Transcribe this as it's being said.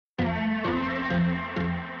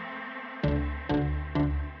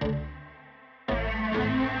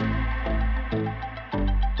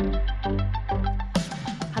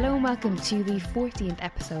and welcome to the 14th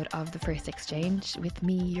episode of The First Exchange with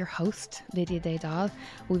me, your host, Lydia Dahl.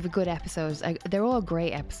 We have a good episode. They're all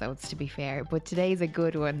great episodes, to be fair, but today's a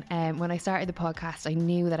good one. When I started the podcast, I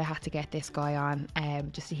knew that I had to get this guy on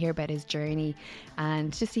just to hear about his journey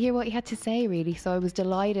and just to hear what he had to say, really. So I was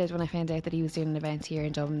delighted when I found out that he was doing an event here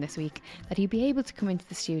in Dublin this week, that he'd be able to come into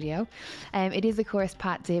the studio. It is, of course,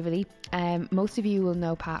 Pat Divilly. Most of you will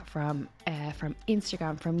know Pat from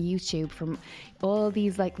Instagram, from YouTube, from all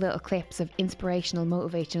these like little clips of inspirational,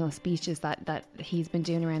 motivational speeches that he's been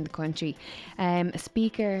doing around the country. A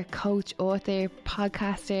speaker, coach, author,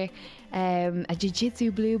 podcaster, a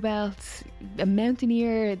jiu-jitsu blue belt, a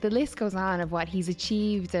mountaineer. The list goes on of what he's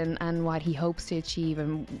achieved and what he hopes to achieve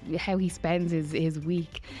and how he spends his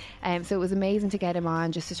week. So it was amazing to get him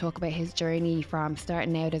on just to talk about his journey from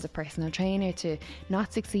starting out as a personal trainer to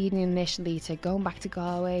not succeeding initially to going back to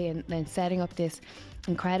Galway and then setting up this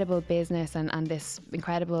incredible business and this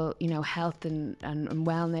incredible, health and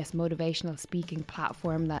wellness motivational speaking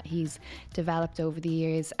platform that he's developed over the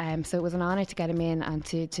years. So it was an honour to get him in and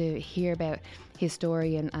to hear about his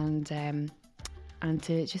story and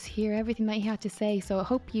to just hear everything that he had to say. So I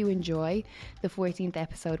hope you enjoy the 14th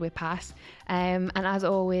episode with Pat. And as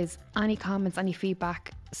always, any comments, any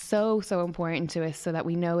feedback, so important to us so that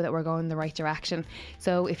we know that we're going in the right direction.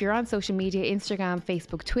 So if you're on social media, Instagram,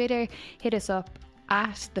 Facebook, Twitter, hit us up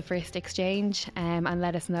at The First Exchange and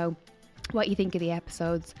let us know what you think of the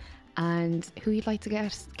episodes and who you'd like to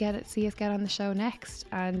see us get on the show next.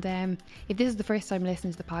 And if this is the first time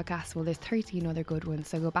listening to the podcast, well, there's 13 other good ones,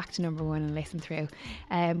 so go back to number 1 and listen through.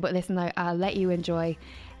 But listen, I'll let you enjoy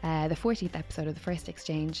the 14th episode of The First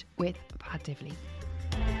Exchange with Pat Divilly.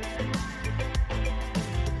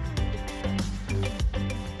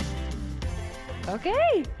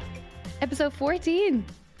 Okay, episode 14.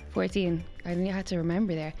 I had to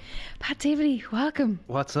remember there. Pat Divilly, welcome.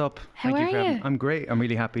 What's up? How are you? I'm great. I'm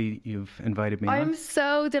really happy you've invited me on. I'm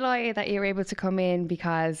so delighted that you were able to come in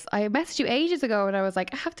because I messaged you ages ago and I was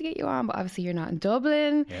like, I have to get you on, but obviously you're not in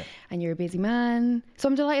Dublin and you're a busy man. So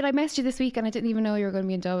I'm delighted I messaged you this week and I didn't even know you were going to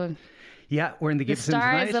be in Dublin. Yeah, we're in the Gibson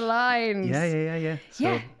tonight. The stars aligned. Yeah.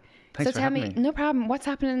 So thanks for tell having me, no problem. What's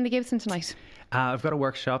happening in the Gibson tonight? I've got a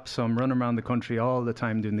workshop, so I'm running around the country all the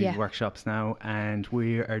time doing these workshops now, and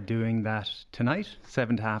we are doing that tonight,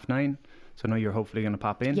 7 to half 9. So I know you're hopefully going to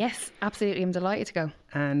pop in. Yes, absolutely. I'm delighted to go.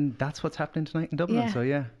 And that's what's happening tonight in Dublin. So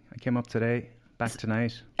I came up today, back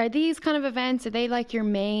tonight. Are these kind of events, are they like your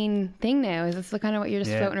main thing now? Is this the kind of what you're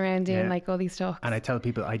just floating around doing, like all these talks? And I tell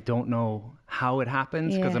people I don't know how it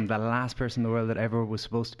happens because I'm the last person in the world that ever was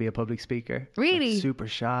supposed to be a public speaker. Really? Like super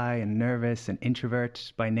shy and nervous and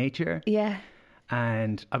introvert by nature. Yeah.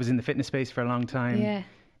 And I was in the fitness space for a long time.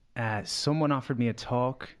 Yeah. Someone offered me a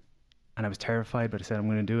talk and I was terrified, but I said, I'm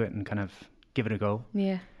going to do it and kind of give it a go.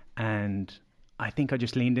 Yeah. And I think I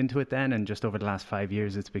just leaned into it then. And just over the last 5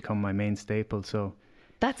 years, it's become my main staple. So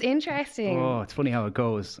that's interesting. Oh, it's funny how it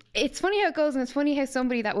goes. It's funny how it goes, and it's funny how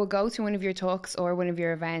somebody that will go to one of your talks or one of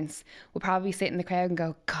your events will probably sit in the crowd and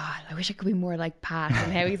go, God, I wish I could be more like Pat,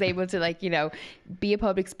 and how he's able to be a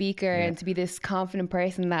public speaker and to be this confident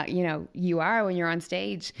person that, you are when you're on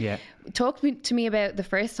stage. Yeah. Talk to me about the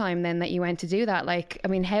first time then that you went to do that.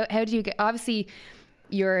 How do you get, obviously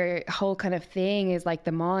your whole kind of thing is like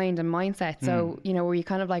the mind and mindset. So, were you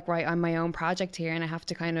kind of like, right, I'm my own project here and I have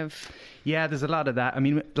to kind of... Yeah, there's a lot of that. I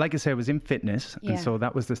mean, like I said, I was in fitness and so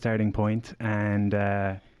that was the starting point. And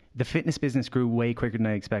the fitness business grew way quicker than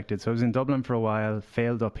I expected. So I was in Dublin for a while,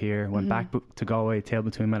 failed up here, went back to Galway, tail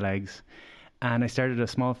between my legs. And I started a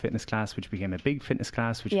small fitness class, which became a big fitness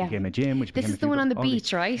class, which became a gym, which became This is the one on the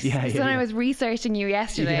beach, right? Yeah. So when I was researching you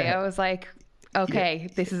yesterday, I was like... Okay,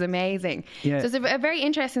 this is amazing. Yeah. So it's a very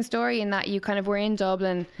interesting story in that you kind of were in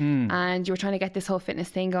Dublin and you were trying to get this whole fitness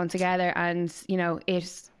thing going together and,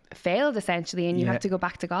 it failed essentially and you had to go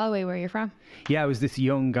back to Galway where you're from. Yeah, I was this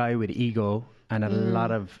young guy with ego and a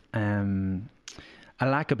lot of... a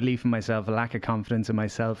lack of belief in myself, a lack of confidence in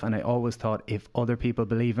myself. And I always thought if other people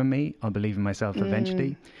believe in me, I'll believe in myself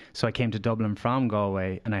eventually. So I came to Dublin from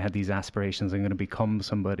Galway and I had these aspirations. I'm going to become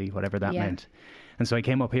somebody, whatever that meant. And so I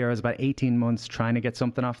came up here. I was about 18 months trying to get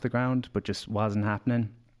something off the ground, but just wasn't happening.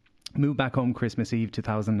 Moved back home Christmas Eve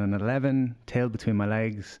 2011, tail between my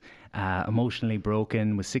legs, emotionally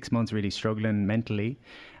broken, was 6 months really struggling mentally.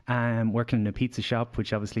 Working in a pizza shop,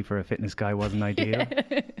 which obviously for a fitness guy wasn't ideal.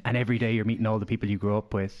 And every day you're meeting all the people you grew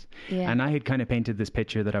up with. Yeah. And I had kind of painted this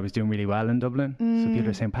picture that I was doing really well in Dublin. So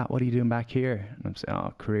people are saying, Pat, what are you doing back here? And I'm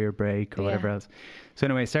saying, career break or whatever else. So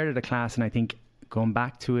anyway, I started a class and I think going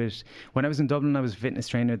back to it, when I was in Dublin, I was a fitness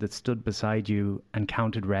trainer that stood beside you and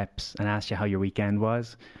counted reps and asked you how your weekend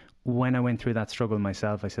was. when I went through that struggle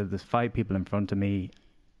myself, I said, there's 5 people in front of me.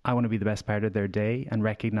 I want to be the best part of their day and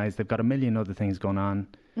recognize they've got a million other things going on.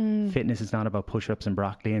 Fitness is not about push-ups and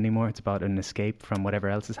broccoli anymore. It's about an escape from whatever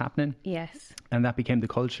else is happening. Yes. And that became the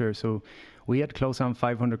culture. So we had close on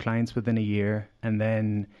 500 clients within a year. And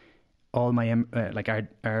then all my,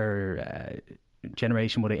 our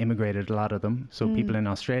generation would have immigrated, a lot of them. So people in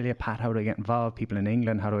Australia, Pat, how do I get involved? People in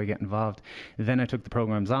England, how do I get involved? Then I took the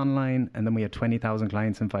programs online, and then we had 20,000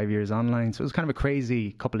 clients in 5 years online. So it was kind of a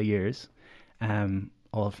crazy couple of years.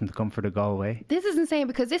 All from the comfort of Galway. This is insane,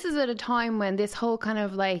 because this is at a time when this whole kind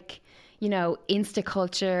of like, you know, Insta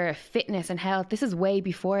culture, fitness and health, this is way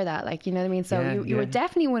before that, like, you know what I mean? So you were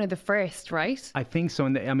definitely one of the first, right? I think so.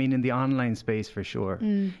 In the online space for sure.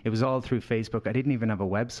 It was all through Facebook. I didn't even have a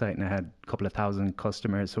website, and I had a couple of thousand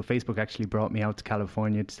customers. So Facebook actually brought me out to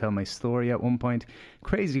California to tell my story at one point.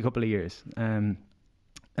 Crazy couple of years. And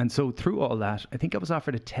so through all that, I think I was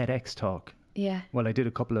offered a TEDx talk. Yeah. Well, I did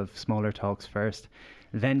a couple of smaller talks first,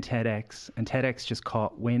 then TEDx, and TEDx just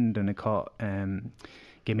caught wind, and it got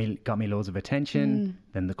me loads of attention.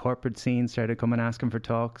 Then the corporate scene started coming asking for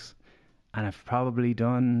talks, and I've probably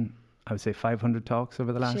done, I would say, 500 talks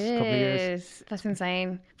over the last couple of years. That's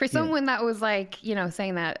insane. For someone that was like, you know,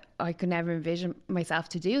 saying that I could never envision myself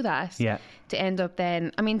to do that. Yeah. To end up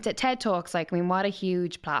then, I mean, TED Talks, like, I mean, what a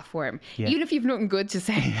huge platform. Yeah. Even if you've nothing good to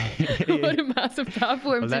say, what a massive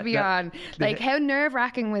platform to be on. Like, how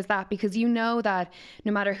nerve-wracking was that? Because you know that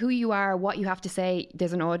no matter who you are, what you have to say,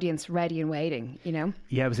 there's an audience ready and waiting, you know?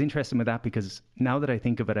 Yeah, I was interested with that, because now that I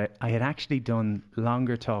think of it, I had actually done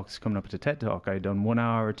longer talks coming up to TED Talk. I had done 1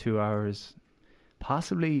 hour, 2 hours,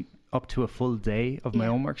 possibly up to a full day of my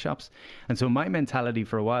own workshops. And so my mentality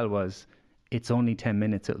for a while was, it's only 10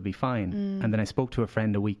 minutes, it'll be fine. And then I spoke to a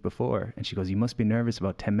friend a week before, and she goes, you must be nervous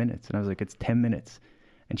about 10 minutes. And I was like, it's 10 minutes.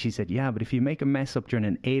 And she said, yeah, but if you make a mess up during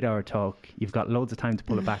an 8-hour talk, you've got loads of time to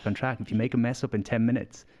pull it back on track. If you make a mess up in 10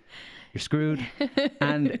 minutes, you're screwed.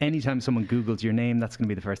 And anytime someone Googles your name, that's going to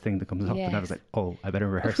be the first thing that comes up. Yes. And I was like, oh, I better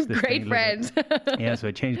rehearse this. Great friend. Yeah, so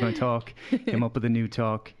I changed my talk, came up with a new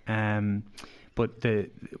talk. But the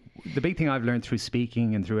big thing I've learned through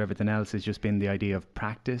speaking and through everything else has just been the idea of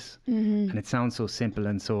practice. And it sounds so simple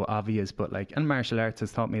and so obvious, but like, and martial arts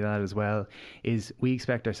has taught me that as well, is we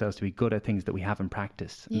expect ourselves to be good at things that we haven't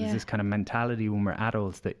practiced. And there's this kind of mentality when we're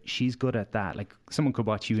adults that she's good at that. Like, someone could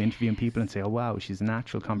watch you interviewing people and say, oh wow, she's a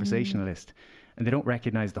natural conversationalist. And they don't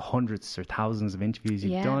recognize the hundreds or thousands of interviews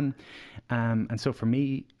you've done. And so for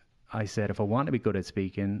me, I said, if I want to be good at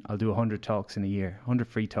speaking, I'll do 100 talks in a year, 100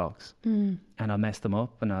 free talks. And I'll mess them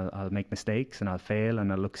up, and I'll make mistakes, and I'll fail, and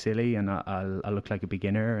I'll look silly, and I'll look like a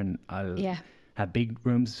beginner, and I'll have big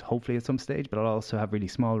rooms, hopefully at some stage, but I'll also have really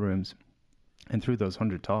small rooms. And through those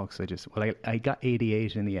 100 talks, I got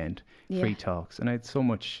 88 in the end, free talks. And I had so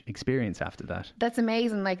much experience after that. That's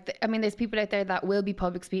amazing. Like, I mean, there's people out there that will be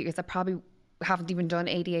public speakers that probably haven't even done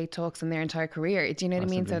 88 talks in their entire career. Do you know what I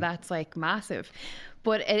mean? So that's like massive.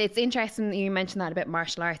 But it's interesting that you mentioned that about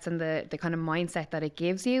martial arts and the kind of mindset that it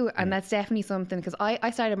gives you. And that's definitely something, because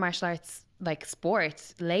I started martial arts, like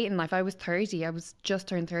sport, late in life. I was 30. I was just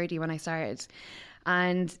turned 30 when I started.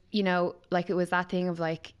 And, you know, like, it was that thing of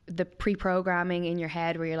like the pre-programming in your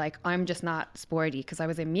head where you're like, I'm just not sporty, because I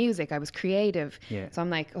was in music, I was creative. So I'm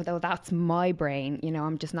like, oh, that's my brain, you know,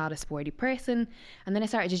 I'm just not a sporty person. And then I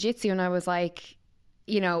started jiu-jitsu, and I was like,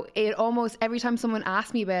 you know, it almost, every time someone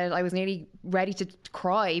asked me about it, I was nearly ready to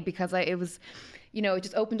cry, because it was, you know, it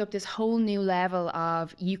just opened up this whole new level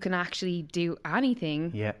of you can actually do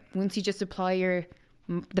anything once you just apply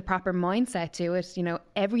the proper mindset to it. You know,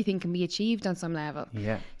 everything can be achieved on some level.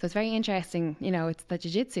 So it's very interesting, you know, it's the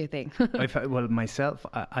jiu-jitsu thing. Myself,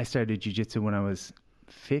 I started jiu-jitsu when I was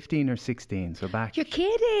 15 or 16, so back, you're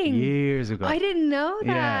kidding, years ago. I didn't know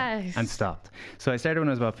that. And stopped. So I started when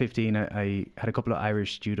I was about 15. I had a couple of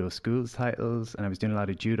Irish judo schools titles, and I was doing a lot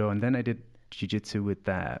of judo, and then I did jiu-jitsu with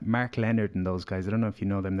Mark Leonard and those guys. I don't know if you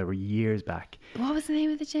know them. They were years back. What was the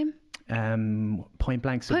name of the gym? Point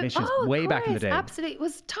Blank Submissions, way back in the day. Absolutely.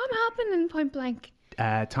 Was Tom Halpin in Point Blank?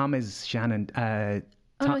 Tom is Shannon.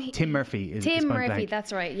 Tim Murphy is Tim Point Murphy, Blank.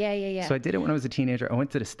 that's right. Yeah. So I did it when I was a teenager. I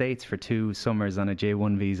went to the States for 2 summers on a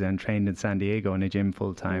J1 visa and trained in San Diego in a gym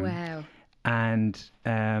full time. Wow. And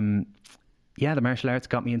the martial arts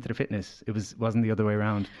got me into the fitness. It wasn't the other way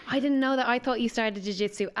around. I didn't know that. I thought you started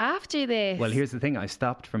jiu-jitsu after this. Well, here's the thing. I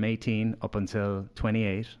stopped from 18 up until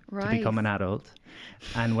 28 to become an adult.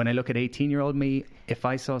 And when I look at 18-year-old me, if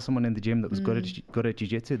I saw someone in the gym that was good at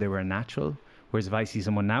jiu-jitsu, they were a natural. Whereas if I see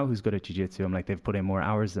someone now who's good at jiu-jitsu, I'm like, they've put in more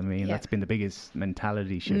hours than me. And that's been the biggest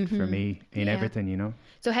mentality shift for me in everything, you know.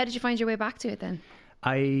 So how did you find your way back to it then?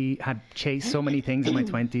 I had chased so many things in my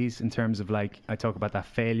 20s in terms of like, I talk about that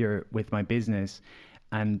failure with my business.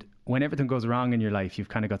 And when everything goes wrong in your life, you've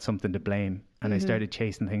kind of got something to blame. And I started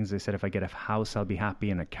chasing things. I said, if I get a house, I'll be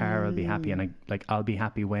happy, and a car, I'll be happy. And I'll be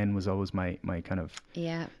happy when was always my kind of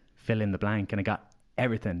fill in the blank. And I got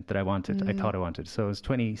everything that I wanted, I thought I wanted. So I was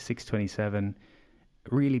 26, 27,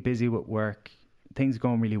 really busy with work. Things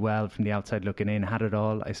going really well from the outside looking in, had it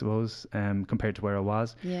all, I suppose, compared to where I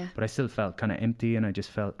was. Yeah. But I still felt kind of empty, and I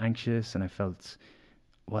just felt anxious, and I felt,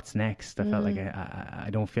 what's next? I felt like I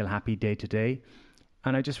don't feel happy day to day.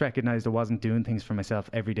 And I just recognized I wasn't doing things for myself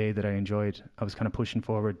every day that I enjoyed. I was kind of pushing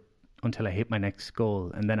forward until I hit my next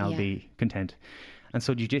goal, and then I'll be content. And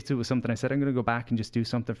so jiu-jitsu was something I said, I'm going to go back and just do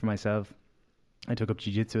something for myself. I took up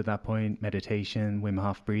jiu-jitsu at that point, meditation, Wim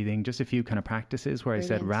Hof breathing, just a few kind of practices where I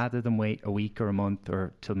said, rather than wait a week or a month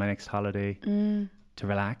or till my next holiday to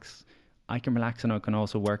relax, I can relax and I can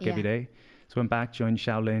also work every day. So I went back, joined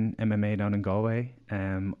Shaolin MMA down in Galway.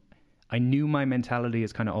 I knew my mentality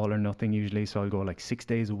is kind of all or nothing usually, so I'll go like 6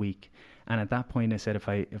 days a week. And at that point I said,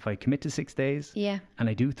 if I commit to 6 days and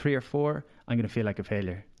I do 3 or 4, I'm going to feel like a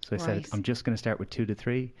failure. So I said, I'm just going to start with 2 to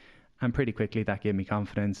 3. And pretty quickly that gave me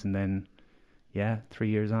confidence. And then 3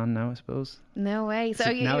 years on now, I suppose. No way.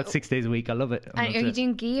 So now it's 6 days a week. I love it. And are you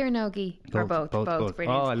doing gi or no gi? Or both? Both.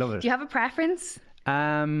 Brilliant. Oh, I love it. Do you have a preference? You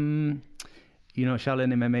know,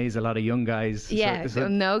 Shaolin MMA is a lot of young guys. Yeah, so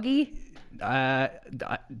no gi?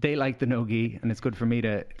 They like the no gi, and it's good for me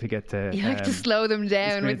to get to. You like to slow them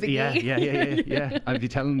down with the gi. Yeah. I'd be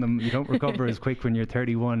telling them you don't recover as quick when you're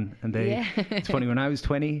 31, and it's funny, when I was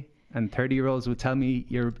 20 and 30-year-olds would tell me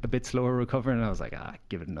you're a bit slower recovering, and I was like,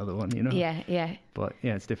 give it another one, you know. Yeah. But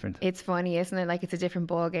it's different. It's funny, isn't it? Like, it's a different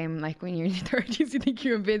ball game. Like, when you're in your 30s, you think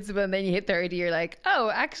you're invincible, and then you hit 30, you're like, oh,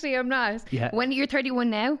 actually I'm not. Yeah. When you're 31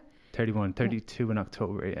 now? 32 in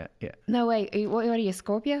October. Yeah. No way. What are you, a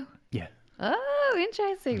Scorpio? Yeah. Oh,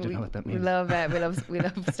 interesting. I don't know what that means. We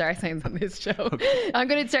love star signs on this show. Okay. I'm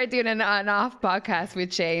going to start doing an off podcast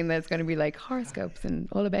with Shane that's going to be like horoscopes and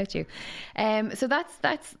all about you. So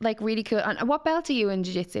that's like really cool. And what belt are you in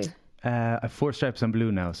jiu-jitsu? I have 4 stripes on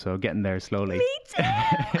blue now, so getting there slowly. Me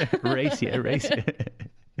too. Race you.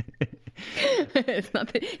 It's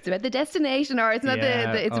about the destination, or it's not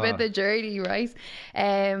it's about the journey, right?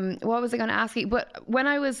 What was I going to ask you? But when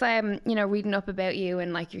I was reading up about you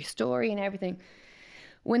and like your story and everything,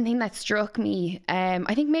 one thing that struck me,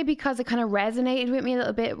 I think maybe because it kind of resonated with me a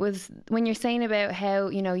little bit, was when you're saying about how,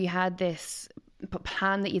 you know, you had this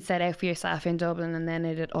plan that you'd set out for yourself in Dublin, and then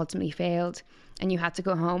it had ultimately failed and you had to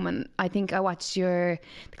go home. And I think I watched the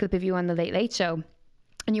clip of you on the Late Late Show,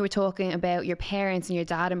 and you were talking about your parents and your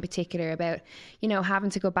dad in particular, about, you know,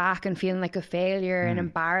 having to go back and feeling like a failure and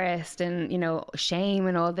embarrassed and, you know, shame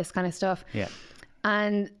and all this kind of stuff. Yeah.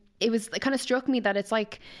 And it kind of struck me that it's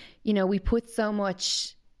like, you know, we put so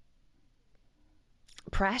much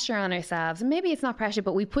pressure on ourselves, and maybe it's not pressure,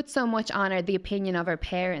 but we put so much on the opinion of our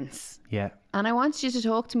parents. Yeah. And I want you to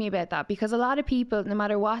talk to me about that, because a lot of people, no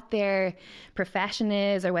matter what their profession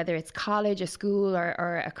is, or whether it's college or school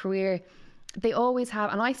or a career, they always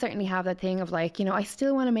have, and I certainly have that thing of like, you know, I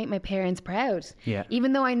still want to make my parents proud. Yeah.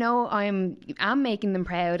 Even though I know I'm making them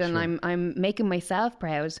proud, and sure, I'm making myself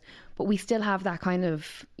proud, but we still have that kind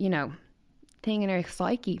of, you know, thing in our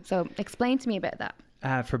psyche. So explain to me about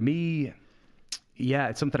that. For me,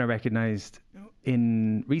 it's something I recognized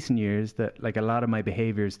in recent years, that like a lot of my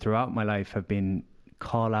behaviors throughout my life have been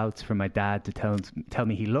call outs from my dad to tell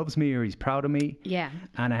me he loves me or he's proud of me. Yeah.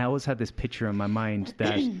 And I always had this picture in my mind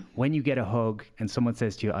that when you get a hug and someone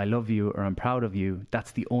says to you, I love you, or I'm proud of you,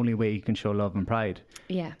 that's the only way you can show love and pride.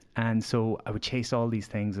 Yeah. And so I would chase all these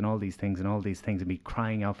things and all these things and all these things and be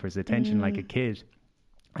crying out for his attention like a kid.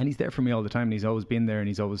 And he's there for me all the time, and he's always been there, and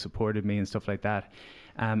he's always supported me and stuff like that.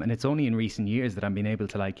 And it's only in recent years that I've been able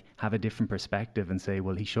to like have a different perspective and say,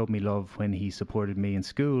 well, he showed me love when he supported me in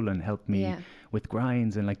school and helped me with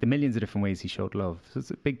grinds and like the millions of different ways he showed love. So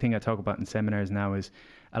it's a big thing I talk about in seminars now, is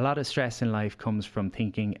a lot of stress in life comes from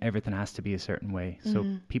thinking everything has to be a certain way. So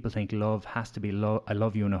people think love has to be I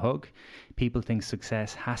love you and a hug. People think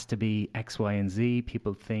success has to be X, Y, and Z.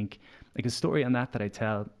 People think, like a story on that I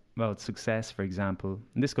tell about success, for example,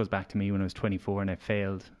 and this goes back to me when I was 24 and I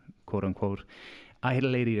failed, quote unquote. I had a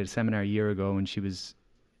lady at a seminar a year ago, and she was,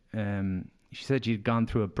 she said she'd gone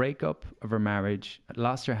through a breakup of her marriage,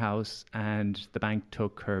 lost her house, and the bank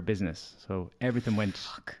took her business. So everything went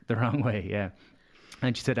the wrong way, yeah.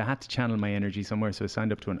 And she said, I had to channel my energy somewhere, so I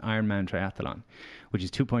signed up to an Ironman triathlon, which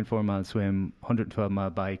is 2.4 mile swim, 112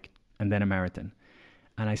 mile bike, and then a marathon.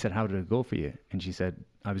 And I said, how did it go for you? And she said,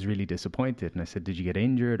 I was really disappointed. And I said, did you get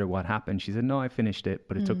injured or what happened? She said, no, I finished it,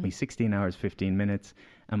 but it took me 16 hours, 15 minutes.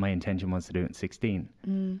 And my intention was to do it in 16.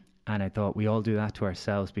 And I thought we all do that to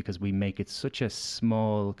ourselves because we make it such a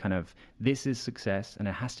small kind of, this is success and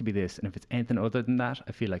it has to be this. And if it's anything other than that,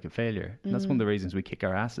 I feel like a failure. And that's one of the reasons we kick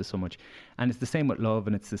our asses so much. And it's the same with love,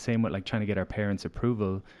 and it's the same with like trying to get our parents'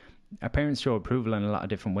 approval. Our parents show approval in a lot of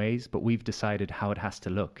different ways, but we've decided how it has to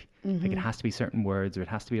look. Like it has to be certain words, or it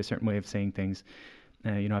has to be a certain way of saying things.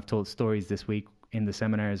 You know, I've told stories this week in the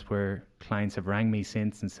seminars where clients have rang me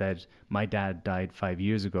since and said, my dad died 5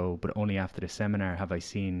 years ago, but only after the seminar have I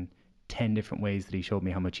seen 10 different ways that he showed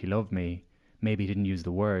me how much he loved me. Maybe he didn't use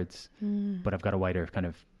the words, but I've got a wider kind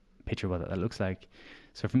of picture of what that looks like.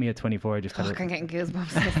 So for me at 24, I just I'm getting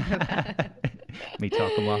goosebumps. Me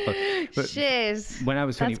talking waffle. But shit. When I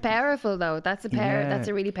was 20, that's powerful though. That's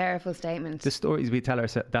a really powerful statement. The stories we tell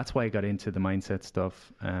ourselves, that's why I got into the mindset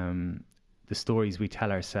stuff. The stories we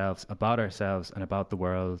tell ourselves about ourselves and about the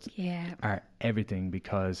world are everything,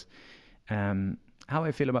 because how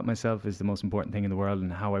I feel about myself is the most important thing in the world,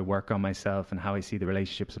 and how I work on myself and how I see the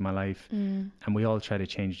relationships in my life. And we all try to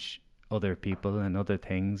change other people and other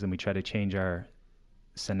things, and we try to change our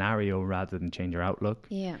scenario rather than change our outlook.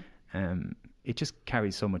 It just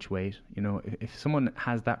carries so much weight. You know, if someone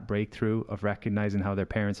has that breakthrough of recognizing how their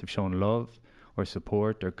parents have shown love or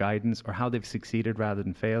support or guidance, or how they've succeeded rather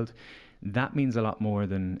than failed, that means a lot more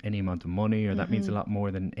than any amount of money, or that means a lot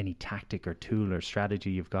more than any tactic or tool or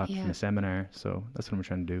strategy you've got from a seminar. So that's what I'm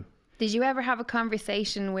trying to do. Did you ever have a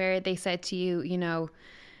conversation where they said to you, you know,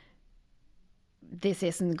 this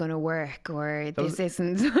isn't going to work, or this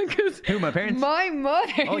isn't? Who, my parents? My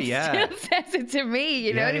mother still says it to me,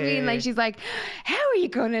 you know what I mean? Like, she's like, how are you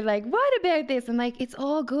going to, like, what about this? And like, it's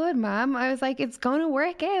all good, Mom. I was like, it's going to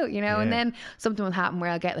work out, you know? And then something will happen where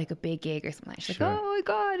I'll get like a big gig or something. She's like, oh my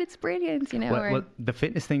God, it's brilliant, you know? Well, the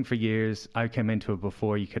fitness thing for years, I came into it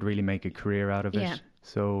before you could really make a career out of it.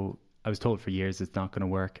 So I was told for years it's not going to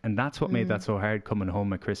work, and that's what made that so hard, coming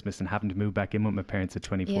home at Christmas and having to move back in with my parents at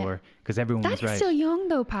 24, because everyone was right. That is still young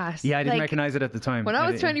though, Pat. Yeah, I didn't recognize it at the time. When I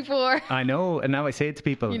was 24. I know, and now I say it to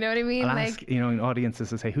people. You know what I mean? I'll ask, you know, in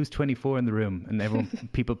audiences, I say, who's 24 in the room? And everyone,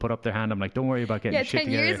 people put up their hand. I'm like, don't worry about getting your shit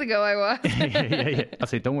together. 10 years ago I was. yeah. I'll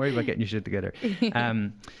say, don't worry about getting your shit together.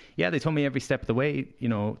 They told me every step of the way, you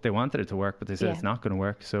know, they wanted it to work, but they said it's not going to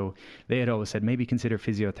work. So they had always said, maybe consider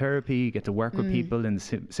physiotherapy, get to work with people in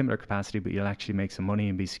similar capacity, but you'll actually make some money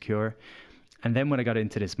and be secure. And then when I got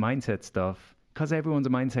into this mindset stuff, because everyone's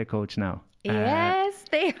a mindset coach now. Yes,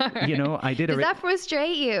 they are. You know, I did Does that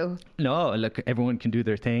frustrate you? No, look, everyone can do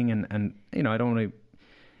their thing, and you know, I don't want to.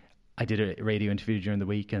 I did a radio interview during the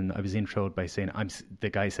week, and I was introed by saying, the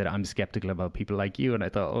guy said, I'm skeptical about people like you. And I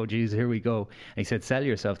thought, oh, geez, here we go. And he said, sell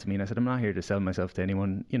yourself to me. And I said, I'm not here to sell myself to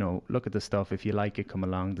anyone. You know, look at the stuff. If you like it, come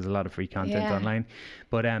along. There's a lot of free content online.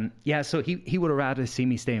 But so he would have rather see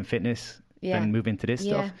me stay in fitness than move into this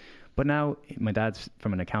stuff. But now my dad's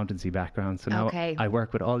from an accountancy background, so now I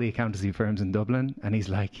work with all the accountancy firms in Dublin, and he's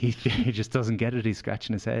like, he just doesn't get it. He's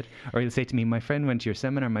scratching his head. Or he'll say to me, my friend went to your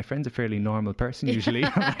seminar. My friend's a fairly normal person usually.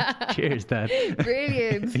 I'm like, cheers, Dad.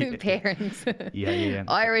 Brilliant. Parents. Yeah.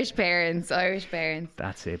 Irish parents.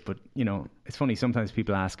 That's it. But, you know, it's funny. Sometimes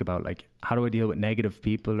people ask about, like, how do I deal with negative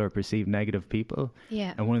people or perceived negative people?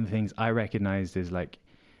 Yeah. And one of the things I recognized is, like,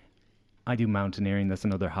 I do mountaineering. That's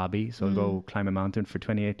another hobby. So I'll go climb a mountain for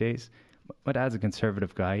 28 days. My dad's a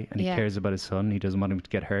conservative guy, and he cares about his son. He doesn't want him to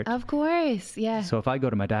get hurt. Of course, yeah. So if I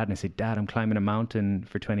go to my dad and I say, Dad, I'm climbing a mountain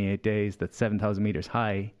for 28 days that's 7,000 meters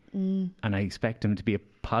high, and I expect him to be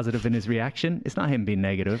positive in his reaction, it's not him being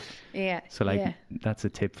negative. So that's a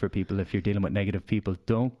tip for people. If you're dealing with negative people,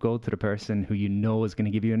 don't go to the person who you know is going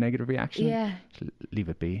to give you a negative reaction. Leave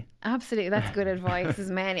it be. Absolutely. That's good advice.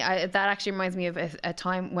 As many. That actually reminds me of a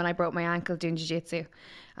time when I broke my ankle doing jiu-jitsu.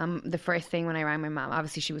 The first thing when I rang my mom,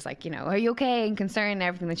 obviously she was like, you know, are you okay, and concerned and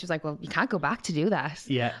everything. And she was like, well, you can't go back to do that. I was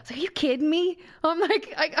like, are you kidding me? I'm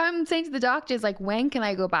like, I'm saying to the doctors, like, when can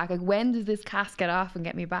I go back? Like, when does this cast get off and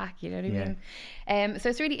get me back? You know what I mean? So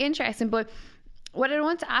it's really interesting. But what I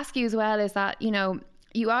want to ask you as well is that, you know,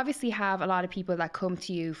 you obviously have a lot of people that come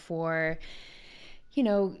to you for, you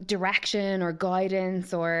know, direction or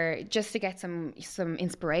guidance, or just to get some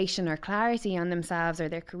inspiration or clarity on themselves or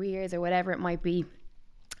their careers or whatever it might be.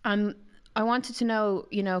 I wanted to know,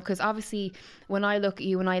 you know, because obviously when I look at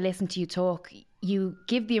you and I listen to you talk, you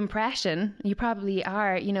give the impression, you probably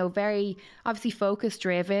are, you know, very obviously focus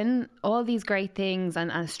driven, all these great things, and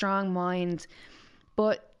a strong mind.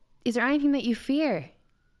 But is there anything that you fear?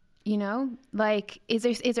 You know, like, is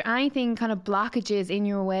there anything kind of blockages in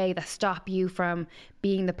your way that stop you from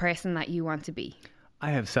being the person that you want to be? I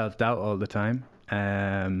have self-doubt all the time.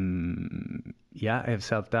 I have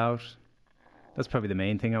self-doubt. That's probably the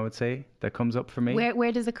main thing I would say that comes up for me.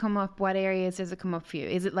 Where does it come up? What areas does it come up for you?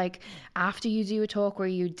 Is it like after you do a talk where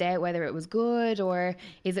you doubt whether it was good, or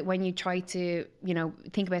is it when you try to,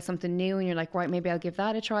 think about something new and you're like, right, maybe I'll give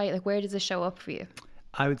that a try? Like, where does it show up for you?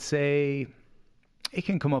 I would say it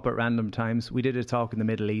can come up at random times. We did a talk in the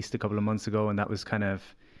Middle East a couple of months ago, and that was kind of,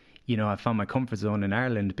 I found my comfort zone in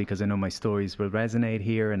Ireland because I know my stories will resonate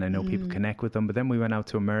here and I know people connect with them. But then we went out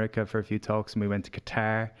to America for a few talks and we went to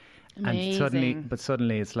Qatar. Amazing. And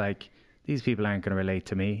suddenly it's like, these people aren't going to relate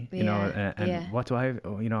to me, what do I,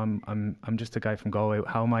 I'm just a guy from Galway.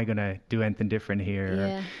 How am I going to do anything different here?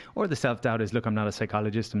 Yeah. Or the self-doubt is, look, I'm not a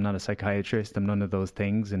psychologist, I'm not a psychiatrist, I'm none of those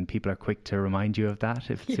things. And people are quick to remind you of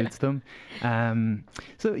that if it suits them.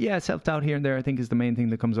 Self-doubt here and there, I think, is the main thing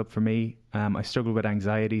that comes up for me. I struggled with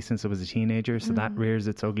anxiety since I was a teenager, so that rears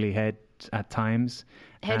its ugly head at times.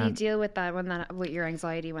 How do you deal with that with your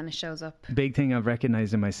anxiety when it shows up? Big thing I've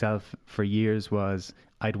recognized in myself for years was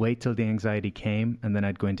I'd wait till the anxiety came and then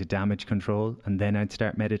I'd go into damage control and then I'd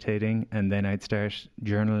start meditating and then I'd start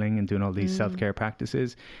journaling and doing all these self-care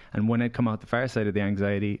practices. And when I'd come out the far side of the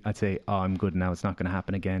anxiety, I'd say, oh, I'm good now. It's not going to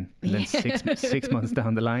happen again. And then six months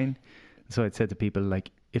down the line. So I'd said to people,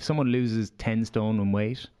 like, if someone loses 10 stone in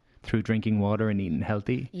weight through drinking water and eating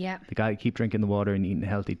healthy, the guy keep drinking the water and eating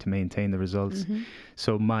healthy to maintain the results.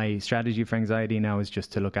 So my strategy for anxiety now is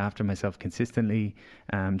just to look after myself consistently,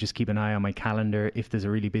 just keep an eye on my calendar. If there's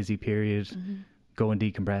a really busy period, go and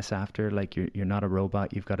decompress after. Like, you're not a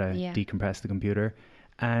robot, you've got to decompress the computer.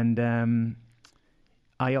 And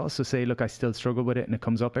I also say, look, I still struggle with it and it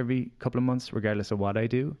comes up every couple of months regardless of what I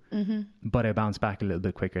do, but I bounce back a little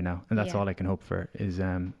bit quicker now, and that's all I can hope for is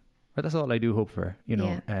or that's all I do hope for,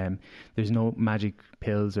 there's no magic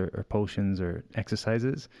pills or potions or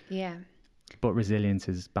exercises. Yeah. But resilience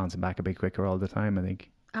is bouncing back a bit quicker all the time, I think.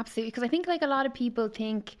 Absolutely. Because I think, like, a lot of people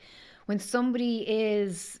think when somebody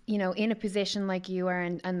is, in a position like you are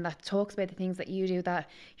and that talks about the things that you do, that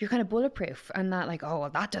you're kind of bulletproof, and that, like, oh, well,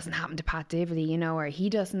 that doesn't happen to Pat Divilly, or he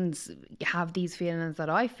doesn't have these feelings that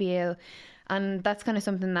I feel. And that's kind of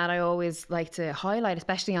something that I always like to highlight,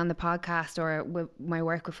 especially on the podcast or with my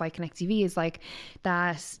work with Fight Connect TV, is like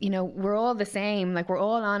that, we're all the same. Like, we're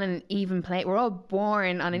all on an even play. We're all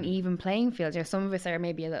born on an even playing field. Some of us are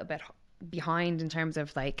maybe a little bit behind in terms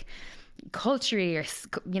of, like, culture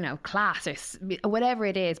or class or whatever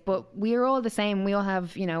it is, but we're all the same. We all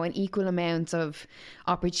have an equal amount of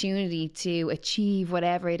opportunity to achieve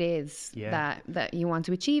whatever it is that you want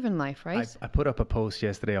to achieve in life, right? I put up a post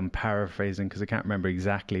yesterday, I'm paraphrasing because I can't remember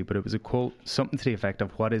exactly, but it was a quote, something to the effect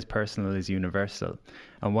of, what is personal is universal.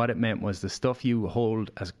 And what it meant was the stuff you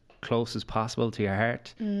hold as close as possible to your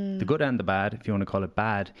heart, the good and the bad, if you want to call it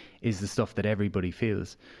bad, is the stuff that everybody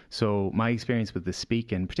feels. So my experience with the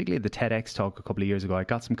speaking, particularly the TEDx talk a couple of years ago, I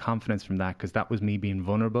got some confidence from that because that was me being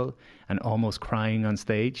vulnerable and almost crying on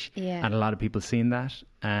stage, and a lot of people seen that.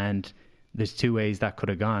 And there's two ways that could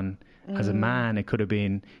have gone. As a man, it could have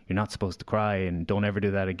been, you're not supposed to cry and don't ever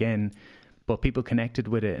do that again. But people connected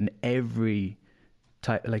with it, and every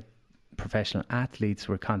type, like, professional athletes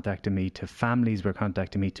were contacting me, to families were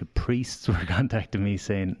contacting me, to priests were contacting me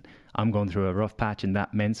saying, I'm going through a rough patch, and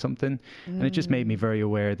that meant something. And it just made me very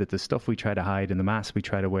aware that the stuff we try to hide and the mask we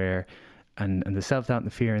try to wear, and the self-doubt and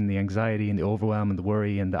the fear and the anxiety and the overwhelm and the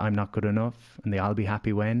worry and the I'm not good enough and the I'll be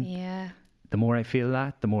happy when, the more I feel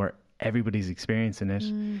that, the more everybody's experiencing it.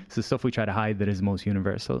 It's the stuff we try to hide that is most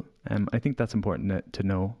universal. I think that's important to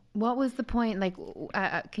know. What was the point? Like,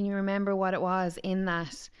 can you remember what it was in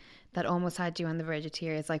that almost had you on the verge of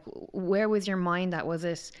tears? Like, where was your mind at? Was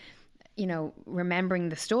it, remembering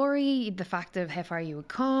the story, the fact of how far you had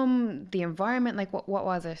come, the environment? Like, what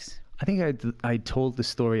was it? I think I told the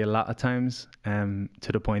story a lot of times,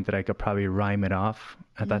 to the point that I could probably rhyme it off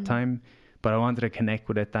at that time. But I wanted to connect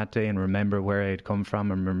with it that day and remember where I had come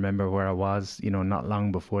from and remember where I was, not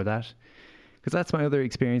long before that. Because that's my other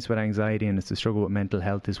experience with anxiety, and it's the struggle with mental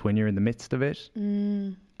health, is when you're in the midst of it.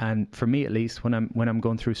 And for me, at least, when I'm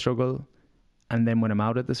going through struggle, and then when I'm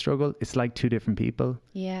out of the struggle, it's like two different people.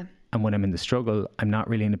 Yeah. And when I'm in the struggle, I'm not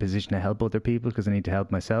really in a position to help other people because I need to help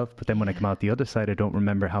myself. But then when I come out the other side, I don't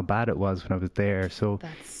remember how bad it was when I was there. So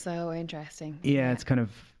that's so interesting. Yeah, it's kind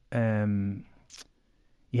of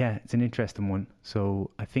it's an interesting one.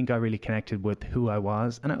 So I think I really connected with who I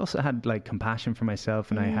was, and I also had, like, compassion for myself.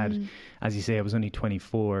 And I had, as you say, I was only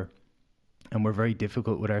 24. And we're very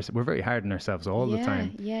difficult with we're very hard on ourselves all the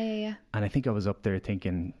time. Yeah. And I think I was up there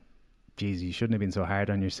thinking, geez, you shouldn't have been so hard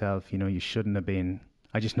on yourself. You shouldn't have been.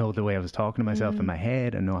 I just know the way I was talking to myself in my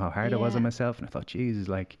head, and know how hard I was on myself. And I thought, Jesus,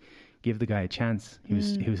 like, give the guy a chance. He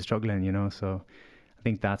was struggling, you know, so I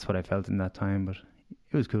think that's what I felt in that time, but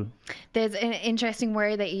it was cool. There's an interesting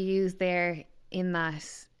word that you use there in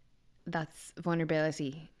that's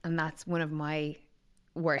vulnerability, and that's one of my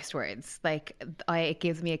worst words. Like, it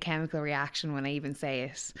gives me a chemical reaction when I even say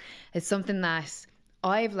it. It's something that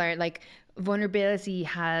I've learned, like vulnerability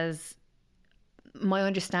has, my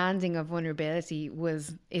understanding of vulnerability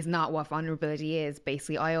is not what vulnerability is.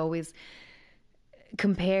 Basically, I always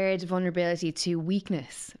compared vulnerability to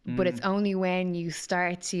weakness, but it's only when you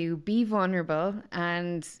start to be vulnerable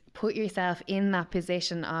and put yourself in that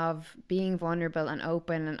position of being vulnerable and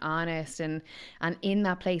open and honest and in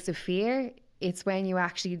that place of fear, it's when you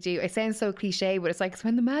actually do. It sounds so cliche, but it's like it's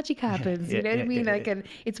when the magic happens. You know what I mean? Like, and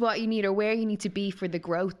it's what you need, or where you need to be for the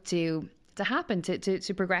growth to happen,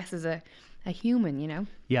 to progress as a human, you know?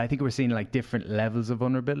 Yeah, I think we're seeing like different levels of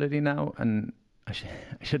vulnerability now, and I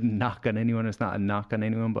shouldn't knock on anyone. It's not a knock on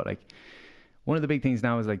anyone, but like one of the big things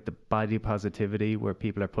now is like the body positivity, where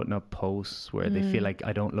people are putting up posts where they feel like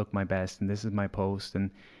I don't look my best and this is my post.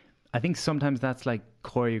 And I think sometimes that's like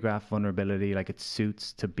choreographed vulnerability, like it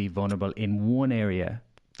suits to be vulnerable in one area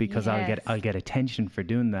because I'll get attention for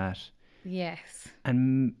doing that. Yes.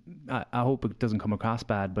 And I hope it doesn't come across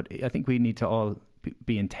bad, but I think we need to all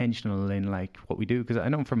be intentional in like what we do, because I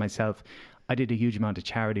know for myself, I did a huge amount of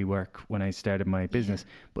charity work when I started my business,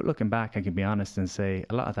 but looking back, I can be honest and say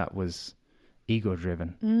a lot of that was ego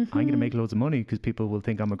driven. I'm going to make loads of money because people will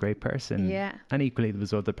think I'm a great person. Yeah. And equally, there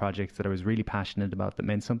was other projects that I was really passionate about that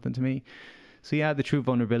meant something to me. So yeah, the true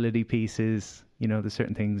vulnerability piece is, you know, there's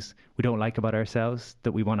certain things we don't like about ourselves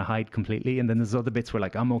that we want to hide completely, and then there's other bits where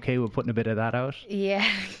like I'm okay with putting a bit of that out. Yeah.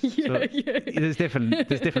 There's different,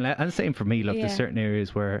 and same for me. Look, there's certain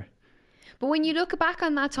areas where. But when you look back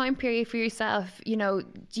on that time period for yourself, you know,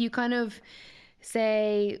 do you kind of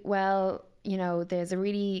say, well, you know, there's a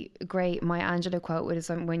really great Maya Angelou quote, which is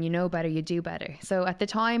when you know better, you do better. So at the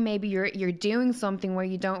time, maybe you're doing something where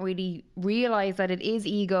you don't really realize that it is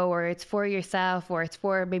ego, or it's for yourself, or it's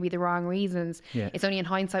for maybe the wrong reasons. Yeah. It's only in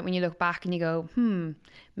hindsight when you look back and you go,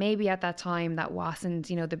 maybe at that time that wasn't,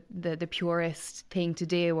 you know, the purest thing to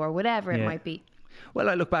do, or whatever it might be. Well,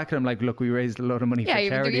 I look back and I'm like, look, we raised a lot of money for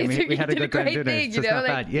charity. We had a good time doing it. So it's not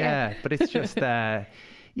bad. Yeah, but it's just, I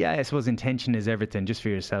suppose intention is everything. Just for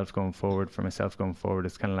yourself going forward, for myself going forward,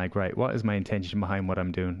 it's kind of like, right, what is my intention behind what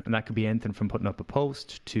I'm doing? And that could be anything from putting up a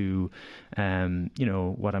post to, you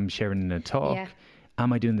know, what I'm sharing in a talk. Yeah.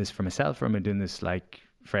 Am I doing this for myself, or am I doing this like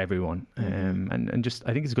for everyone? And just,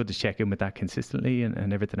 I think it's good to check in with that consistently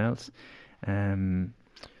and everything else.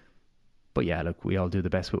 But yeah, look, we all do the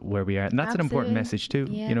best with where we are. And that's an important message too.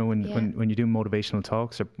 Yeah, you know, when you do motivational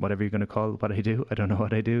talks or whatever you're going to call what I do, I don't know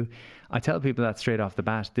what I do. I tell people that straight off the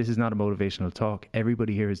bat, this is not a motivational talk.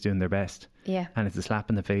 Everybody here is doing their best. Yeah. And it's a slap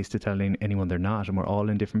in the face to tell anyone they're not. And we're all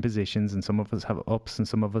in different positions, and some of us have ups and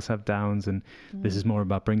some of us have downs. And this is more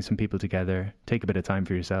about bringing some people together, take a bit of time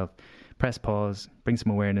for yourself, press pause, bring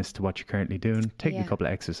some awareness to what you're currently doing, take a couple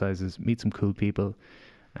of exercises, meet some cool people,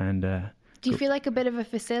 and do you feel like a bit of a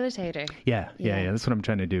facilitator? Yeah. That's what I'm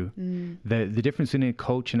trying to do. The difference between a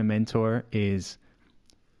coach and a mentor is,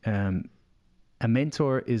 a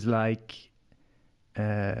mentor is like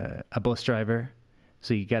a bus driver.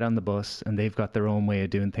 So you get on the bus and they've got their own way of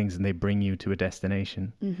doing things and they bring you to a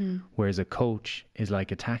destination. Whereas a coach is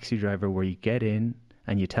like a taxi driver, where you get in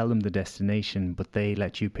and you tell them the destination, but they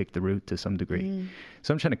let you pick the route to some degree.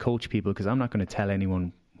 So I'm trying to coach people, because I'm not going to tell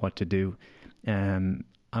anyone what to do.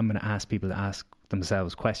 I'm going to ask people to ask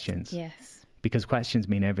themselves questions. Yes. Because questions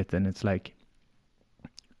mean everything. It's like,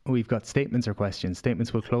 we've got statements or questions.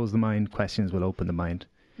 Statements will close the mind. Questions will open the mind.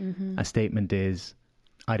 A statement is,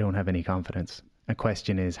 I don't have any confidence. A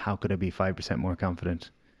question is, how could I be 5% more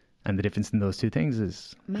confident? And the difference in those two things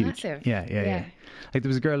is massive. Huge. Yeah. Like, there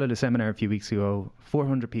was a girl at a seminar a few weeks ago,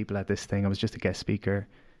 400 people at this thing. I was just a guest speaker.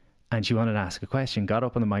 And she wanted to ask a question, got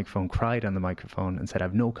up on the microphone, cried on the microphone and said, I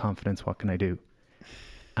have no confidence. What can I do?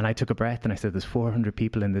 And I took a breath and I said, there's 400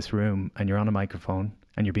 people in this room and you're on a microphone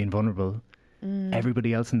and you're being vulnerable.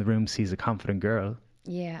 Everybody else in the room sees a confident girl.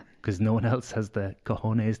 Yeah. Because no one else has the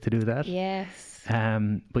cojones to do that. Yes.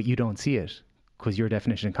 But you don't see it, because your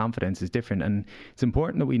definition of confidence is different. And it's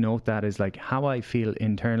important that we note that is like how I feel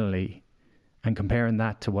internally, and comparing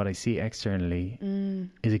that to what I see externally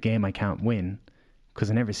is a game I can't win, because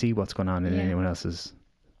I never see what's going on in anyone else's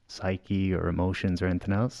psyche or emotions or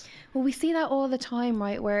anything else. Well, we see that all the time,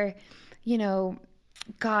 right? Where, you know,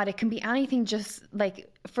 God, it can be anything. Just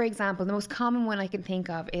like, for example, the most common one I can think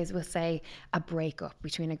of is, we'll say, a breakup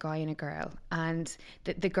between a guy and a girl, and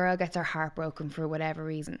the girl gets her heart broken for whatever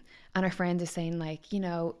reason, and her friend is saying like, you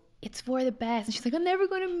know, it's for the best. And she's like, I'm never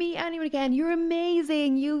going to meet anyone again. You're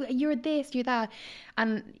amazing. You're this, you're that.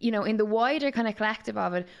 And, you know, in the wider kind of collective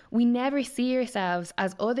of it, we never see ourselves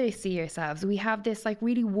as others see ourselves. We have this like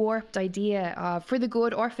really warped idea of, for the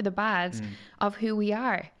good or for the bad, of who we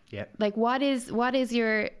are. Yeah. Like, what is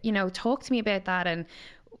your, you know, talk to me about that, and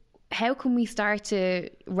how can we start to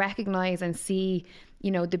recognize and see,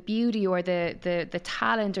 you know, the beauty or the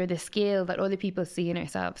talent or the skill that other people see in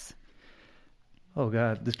ourselves? Oh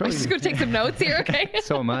God, I'm just going to take some notes here, okay?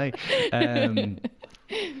 So am I.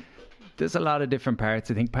 There's a lot of different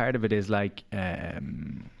parts. I think part of it is like a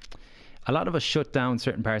lot of us shut down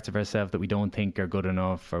certain parts of ourselves that we don't think are good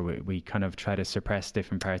enough, or we kind of try to suppress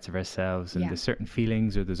different parts of ourselves. And there's certain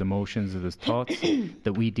feelings or there's emotions or there's thoughts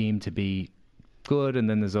that we deem to be good, and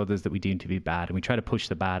then there's others that we deem to be bad, and we try to push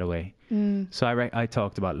the bad away. So I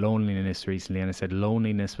talked about loneliness recently, and I said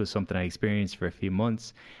loneliness was something I experienced for a few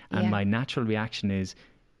months, and my natural reaction is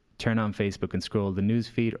turn on Facebook and scroll the news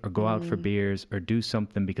feed, or go out for beers, or do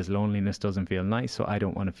something, because loneliness doesn't feel nice, so I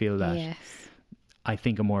don't want to feel that. Yes. I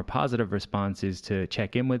think a more positive response is to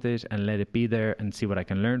check in with it and let it be there and see what I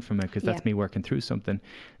can learn from it, because that's me working through something.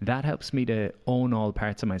 That helps me to own all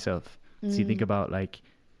parts of myself. So you think about like,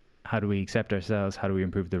 how do we accept ourselves? How do we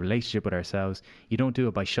improve the relationship with ourselves? You don't do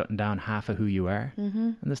it by shutting down half of who you are.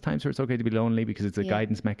 And there's times where it's okay to be lonely because it's a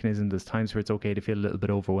guidance mechanism. There's times where it's okay to feel a little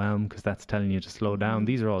bit overwhelmed because that's telling you to slow down.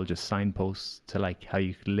 These are all just signposts to like how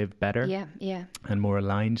you could live better and more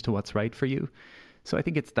aligned to what's right for you. So I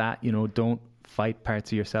think it's that, you know, don't fight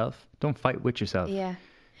parts of yourself. Don't fight with yourself.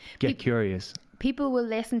 Get curious. People will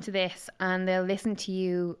listen to this and they'll listen to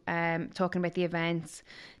you talking about the events,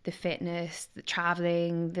 the fitness, the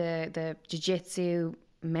traveling, the jiu-jitsu,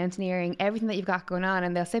 mountaineering, everything that you've got going on,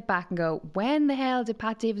 and they'll sit back and go, when the hell did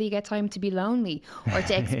Pat Divilly get time to be lonely or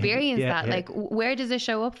to experience that? Like, where does it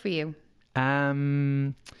show up for you?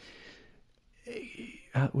 Where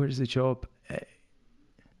does it show up?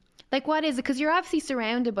 Like, what is it? Because you're obviously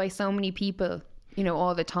surrounded by so many people, you know,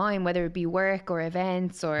 all the time, whether it be work or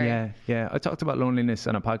events or... Yeah. I talked about loneliness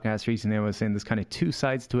on a podcast recently. I was saying there's kind of two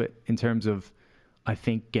sides to it in terms of, I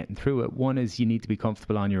think, getting through it. One is you need to be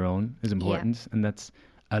comfortable on your own is important. And that's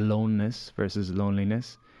aloneness versus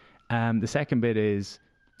loneliness. The second bit is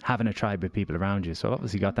having a tribe of people around you. So I've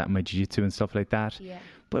obviously got that in my jiu-jitsu and stuff like that.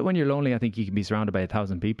 But when you're lonely, I think you can be surrounded by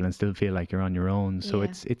 1,000 people and still feel like you're on your own. So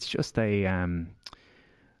it's just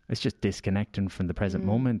it's just disconnecting from the present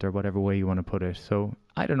moment, or whatever way you want to put it. So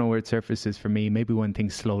I don't know where it surfaces for me. Maybe when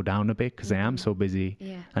things slow down a bit, because I am so busy.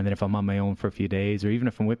 And then if I'm on my own for a few days, or even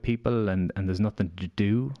if I'm with people and there's nothing to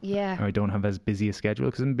do, or I don't have as busy a schedule,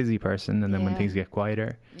 because I'm a busy person. And then when things get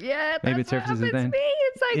quieter, maybe it surfaces then. Me.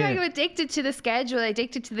 It's like I'm addicted to the schedule,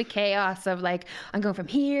 addicted to the chaos of like, I'm going from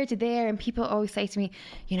here to there. And people always say to me,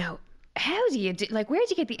 you know, how do you do, like, where do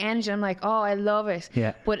you get the energy? I'm like, oh, I love it.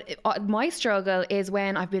 But my struggle is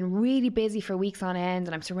when I've been really busy for weeks on end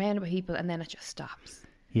and I'm surrounded by people, and then it just stops.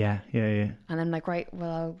 And I'm like, right,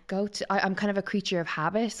 well, I'll go to... I'm kind of a creature of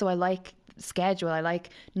habit, so I like schedule. I like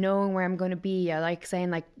knowing where I'm going to be. I like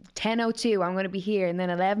saying like 10:02 I'm going to be here, and then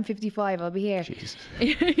 11:55 I'll be here. Jesus.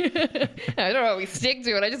 I don't always stick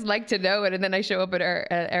to it. I just like to know it, and then I show up an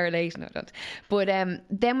hour late. No, I don't. But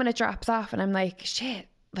then when it drops off and I'm like, shit,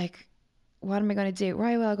 like, what am I going to do?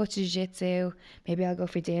 Right, well, I'll go to jiu-jitsu. Maybe I'll go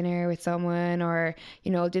for dinner with someone, or,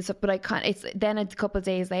 you know, I'll do something. But I can't. It's then a couple of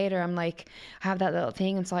days later, I'm like, I have that little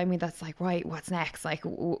thing inside me that's like, right, what's next? Like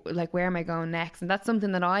where am I going next? And that's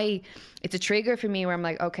something that it's a trigger for me where I'm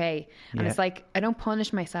like, okay. And it's like, I don't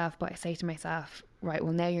punish myself, but I say to myself, right,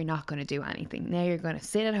 well, now you're not going to do anything. Now you're going to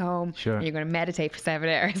sit at home and you're going to meditate for 7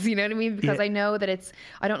 hours. You know what I mean? Because I know that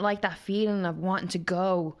I don't like that feeling of wanting to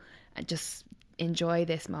go and just enjoy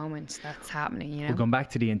this moment that's happening, you know. Well, going back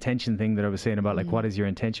to the intention thing that I was saying about like what is your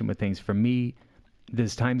intention with things, for me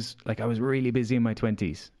there's times like I was really busy in my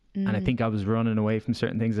 20s and I think I was running away from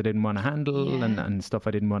certain things I didn't want to handle and stuff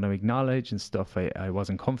I didn't want to acknowledge and stuff I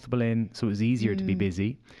wasn't comfortable in, so it was easier to be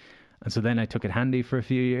busy. And so then I took it handy for a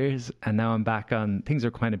few years, and now I'm back on, things are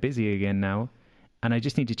kind of busy again now. And I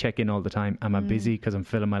just need to check in all the time. Am I busy because I'm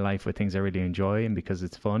filling my life with things I really enjoy and because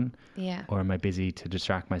it's fun? Or am I busy to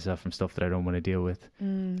distract myself from stuff that I don't want to deal with?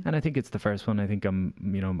 And I think it's the first one. I think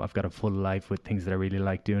I've got a full life with things that I really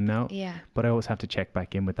like doing now. But I always have to check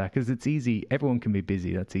back in with that, because it's easy. Everyone can be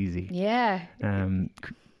busy. That's easy.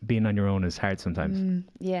 Being on your own is hard sometimes.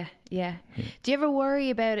 Do you ever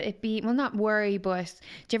worry about it well, not worry, but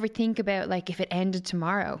do you ever think about like if it ended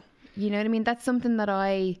tomorrow? You know what I mean? That's something that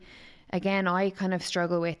I kind of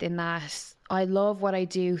struggle with, in that I love what I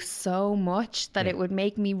do so much that it would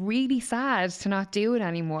make me really sad to not do it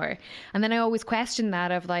anymore. And then I always question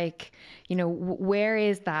that of like, you know, where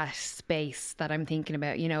is that space that I'm thinking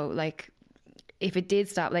about? You know, like, if it did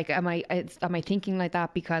stop, like, am I thinking like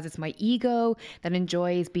that because it's my ego that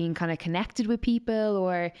enjoys being kind of connected with people?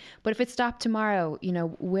 Or, but if it stopped tomorrow, you know,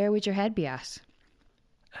 where would your head be at?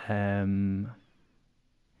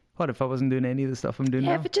 What if I wasn't doing any of the stuff I'm doing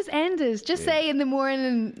now? If it just ended, just say in the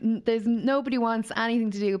morning, there's nobody wants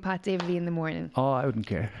anything to do with Pat Divilly in the morning. Oh, I wouldn't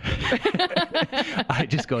care. I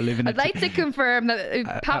just go live in I'd like to confirm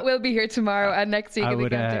that Pat will be here tomorrow and next week.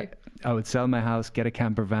 I would sell my house, get a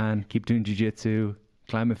camper van, keep doing jiu-jitsu,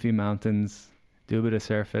 climb a few mountains, do a bit of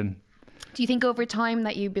surfing. Do you think over time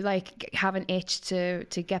that you'd be like, have an itch to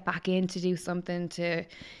get back in, to do something, to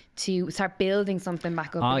start building something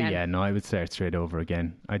back up again? Yeah, no, I would start straight over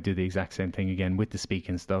again. I'd do the exact same thing again with the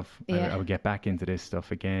speaking stuff. I would get back into this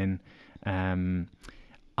stuff again.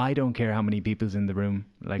 I don't care how many people's in the room.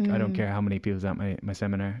 Like, I don't care how many people's at my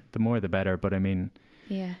seminar. The more the better. But I mean,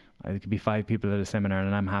 it could be 5 people at a seminar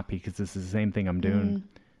and I'm happy because this is the same thing I'm doing.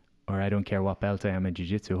 Or I don't care what belt I am in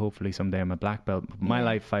jiu-jitsu. Hopefully someday I'm a black belt. But my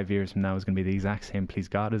life 5 years from now is going to be the exact same, please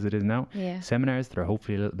God, as it is now. Seminars that are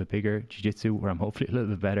hopefully a little bit bigger. Jiu-jitsu where I'm hopefully a little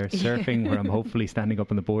bit better. Surfing where I'm hopefully standing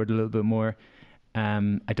up on the board a little bit more.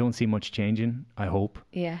 I don't see much changing, I hope.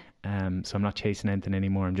 So I'm not chasing anything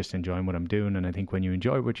anymore. I'm just enjoying what I'm doing. And I think when you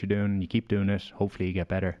enjoy what you're doing and you keep doing it, hopefully you get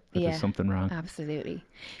better if there's something wrong. Absolutely.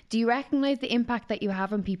 Do you recognize the impact that you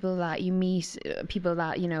have on people that you meet, people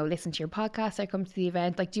that, you know, listen to your podcast or come to the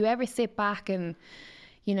event? Like, do you ever sit back and,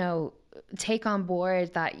 you know, take on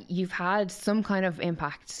board that you've had some kind of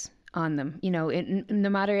impact on them? You know, no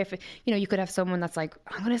matter if, you know, you could have someone that's like,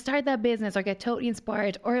 I'm going to start that business or get totally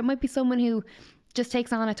inspired, or it might be someone who just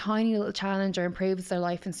takes on a tiny little challenge or improves their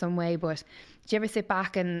life in some way. But do you ever sit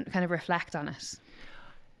back and kind of reflect on it?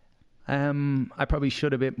 I probably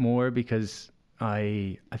should a bit more because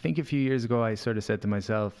I think a few years ago I sort of said to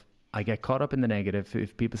myself, I get caught up in the negative.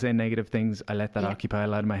 If people say negative things, I let that occupy a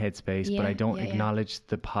lot of my headspace, but I don't acknowledge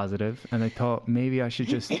the positive. And I thought maybe I should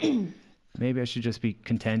just be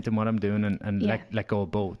content in what I'm doing and let go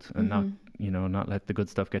of both and not let the good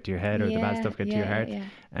stuff get to your head or the bad stuff get to your heart.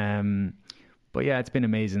 But yeah, it's been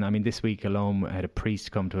amazing. I mean, this week alone, I had a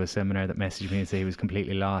priest come to a seminar that messaged me and say he was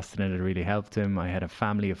completely lost and it had really helped him. I had a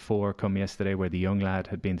family of 4 come yesterday where the young lad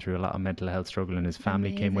had been through a lot of mental health struggle and his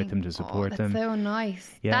family came with him to support him. That's so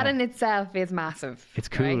nice. Yeah. That in itself is massive. It's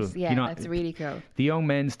cool. Right? Yeah, that's really cool. The young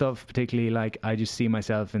men stuff, particularly, like, I just see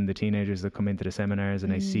myself in the teenagers that come into the seminars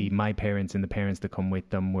and I see my parents and the parents that come with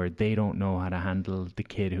them where they don't know how to handle the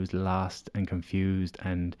kid who's lost and confused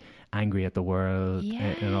and angry at the world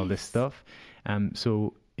and all this stuff.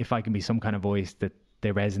 So if I can be some kind of voice that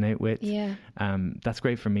they resonate with, that's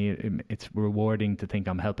great for me. It's rewarding to think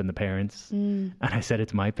I'm helping the parents. And I said it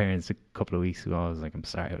to my parents a couple of weeks ago. I was like, I'm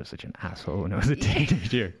sorry I was such an asshole when I was a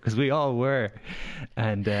teenager, because we all were.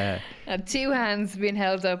 And 2 hands being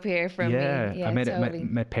held up here from me. Yeah, I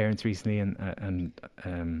met parents recently and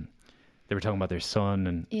they were talking about their son,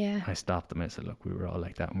 and I stopped them. I said, look, we were all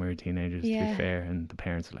like that when we were teenagers, to be fair. And the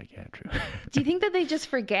parents were like, yeah, true. Do you think that they just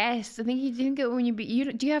forget? I think you think when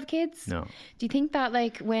do you have kids? No. Do you think that,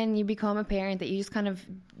 like, when you become a parent, that you just kind of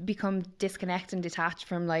become disconnected and detached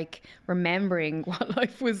from, like, remembering what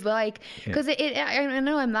life was like? Because I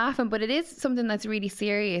know I'm laughing, but it is something that's really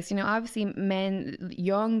serious. You know, obviously men,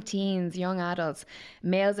 young teens, young adults,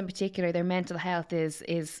 males in particular, their mental health is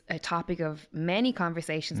a topic of many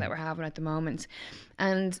conversations that we're having at the moment.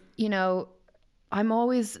 And, you know, I'm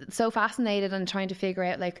always so fascinated and trying to figure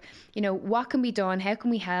out, like, you know, what can be done, how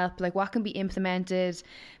can we help, like, what can be implemented?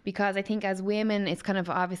 Because I think as women, it's kind of,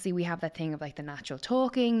 obviously we have that thing of, like, the natural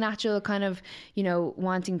talking, natural kind of, you know,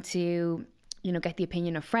 wanting to, you know, get the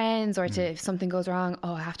opinion of friends, or to, if something goes wrong,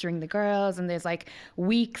 oh, I have to ring the girls, and there's like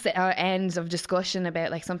weeks ends of discussion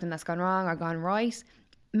about like something that's gone wrong or gone right.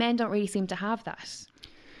 Men don't really seem to have that,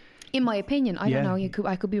 in my opinion. I don't know,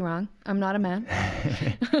 I could be wrong. I'm not a man.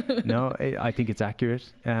 No, I think it's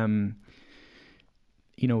accurate.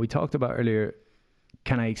 You know, we talked about earlier,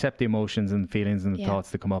 can I accept the emotions and the feelings and the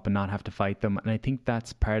thoughts that come up and not have to fight them? And I think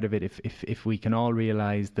that's part of it. If we can all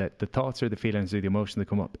realize that the thoughts or the feelings or the emotions that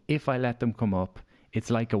come up, if I let them come up, it's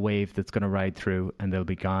like a wave that's going to ride through and they'll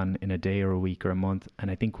be gone in a day or a week or a month. And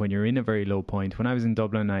I think when you're in a very low point, when I was in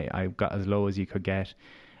Dublin, I got as low as you could get.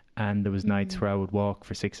 And there was nights where I would walk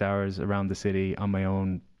for 6 hours around the city on my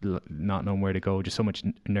own, not knowing where to go, just so much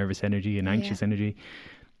nervous energy and anxious energy.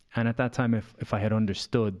 And at that time, if I had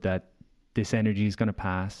understood that this energy is going to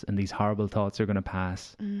pass and these horrible thoughts are going to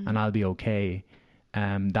pass and I'll be okay,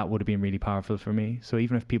 that would have been really powerful for me. So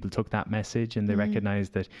even if people took that message and they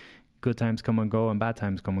recognized that good times come and go and bad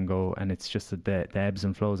times come and go, and it's just the ebbs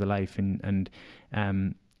and flows of life, and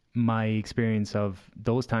my experience of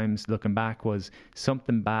those times looking back was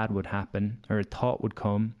something bad would happen or a thought would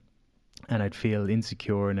come and I'd feel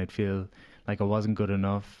insecure and I'd feel like I wasn't good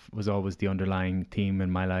enough, was always the underlying theme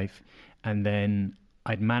in my life. And then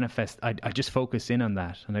I'd just focus in on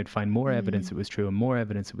that, and I'd find more evidence it was true and more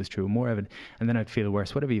evidence it was true and more evidence, and then I'd feel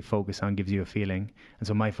worse. Whatever you focus on gives you a feeling. And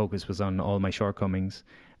so my focus was on all my shortcomings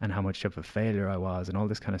and how much of a failure I was and all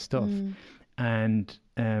this kind of stuff. And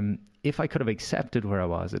if I could have accepted where I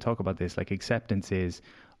was, I talk about this, like acceptance is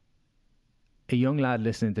a young lad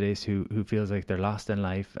listening to this who feels like they're lost in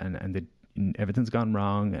life and everything's gone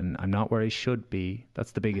wrong and I'm not where I should be.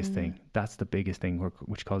 That's the biggest thing. That's the biggest thing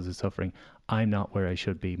which causes suffering. I'm not where I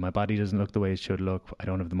should be. My body doesn't look the way it should look. I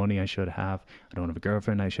don't have the money I should have. I don't have a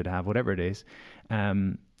girlfriend I should have, whatever it is.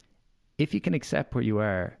 If you can accept where you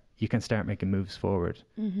are, you can start making moves forward.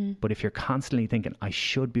 But if you're constantly thinking, I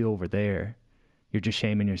should be over there, you're just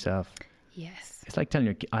shaming yourself. Yes. It's like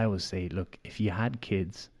telling I always say, look, if you had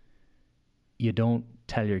kids, you don't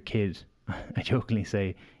tell your kid, I jokingly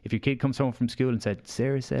say, if your kid comes home from school and said,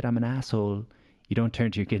 Sarah said I'm an asshole, you don't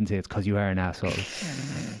turn to your kid and say it's because you are an asshole.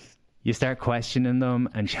 You start questioning them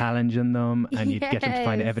and challenging them, and you get them to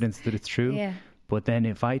find evidence that it's true. Yeah. But then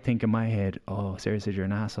if I think in my head, oh, Sarah said you're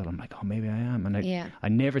an asshole, I'm like, oh, maybe I am. And I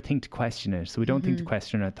never think to question it. So we don't think to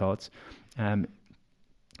question our thoughts.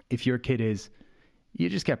 If your kid is, you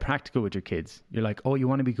just get practical with your kids. You're like, oh, you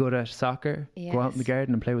want to be good at soccer? Yes. Go out in the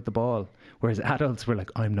garden and play with the ball. Whereas adults, we're like,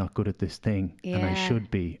 I'm not good at this thing and I should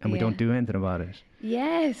be. And we don't do anything about it.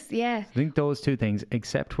 Yes, yeah. I think those two things,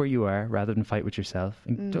 accept where you are rather than fight with yourself.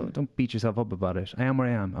 And don't beat yourself up about it. I am where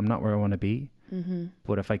I am. I'm not where I want to be.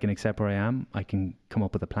 But if I can accept where I am, I can come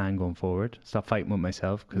up with a plan going forward. Stop fighting with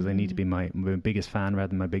myself because I need to be my biggest fan rather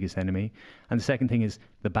than my biggest enemy. And the second thing is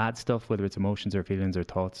the bad stuff, whether it's emotions or feelings or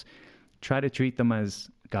thoughts, try to treat them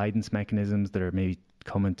as guidance mechanisms that are maybe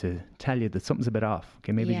coming to tell you that something's a bit off.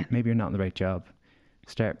 Okay, maybe you're not in the right job.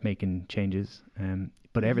 Start making changes.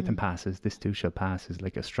 But everything passes. This too shall pass is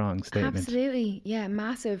like a strong statement. Absolutely, yeah,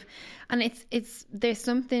 massive. And it's there's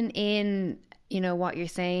something in, you know, what you're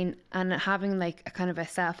saying and having like a kind of a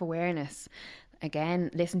self-awareness. Again,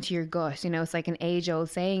 listen to your gut. You know, it's like an age-old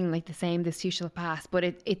saying, like the same, this too shall pass. But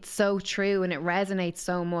it's so true, and it resonates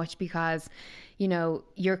so much because, you know,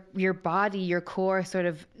 your body, your core sort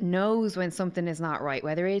of knows when something is not right,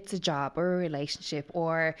 whether it's a job or a relationship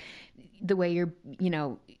or the way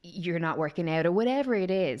you're not working out or whatever it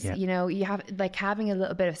is. You know, you have like having a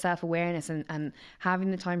little bit of self-awareness and having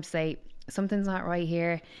the time to say, something's not right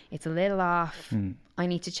here. It's a little off. I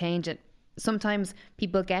need to change it. Sometimes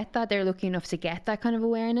people get that, they're lucky enough to get that kind of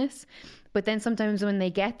awareness, but then sometimes when they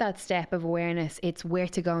get that step of awareness, it's where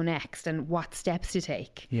to go next and what steps to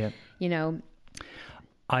take. You know,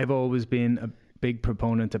 I've always been a big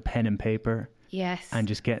proponent of pen and paper. Yes. And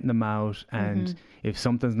just getting them out, and if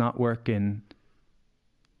something's not working,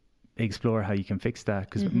 explore how you can fix that,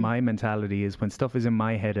 because my mentality is when stuff is in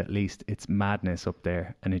my head, at least it's madness up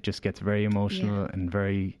there, and it just gets very emotional and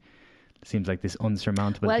very, seems like this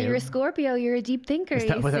unsurmountable hill. You're a Scorpio, you're a deep thinker. Is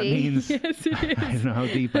that what that means? Yes, it is. I don't know how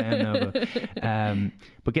deep I am now,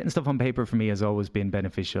 but getting stuff on paper for me has always been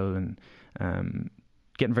beneficial, and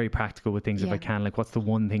getting very practical with things if I can. Like, what's the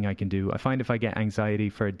one thing I can do? I find if I get anxiety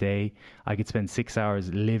for a day, I could spend 6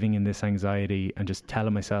 hours living in this anxiety and just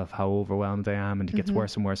telling myself how overwhelmed I am, and it gets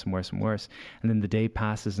worse and worse and worse and worse. And then the day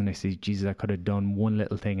passes and I see, Jesus, I could have done one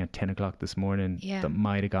little thing at 10 o'clock this morning that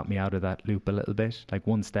might have got me out of that loop a little bit. Like,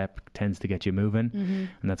 one step tends to get you moving,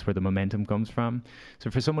 and that's where the momentum comes from.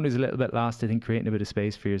 So for someone who's a little bit lost, I think creating a bit of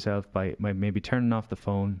space for yourself by maybe turning off the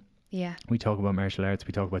phone. We talk about martial arts,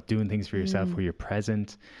 we talk about doing things for yourself where you're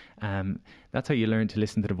present. That's how you learn to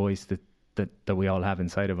listen to the voice that we all have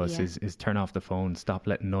inside of us, is turn off the phone, stop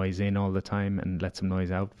letting noise in all the time and let some noise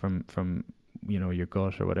out from you know, your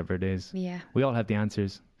gut or whatever it is. We all have the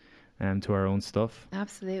answers to our own stuff.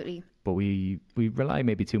 Absolutely. But we rely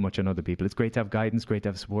maybe too much on other people. It's great to have guidance, great to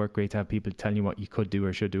have support, great to have people telling you what you could do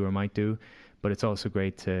or should do or might do. But it's also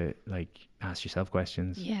great to like ask yourself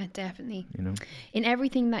questions. Yeah, definitely. You know, in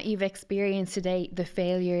everything that you've experienced today, the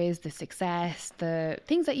failures, the success, the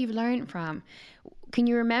things that you've learned from, can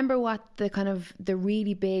you remember what the kind of the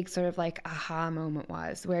really big sort of like aha moment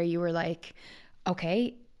was where you were like,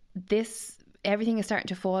 okay, everything is starting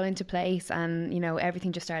to fall into place, and you know,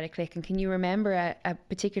 everything just started clicking? Can you remember a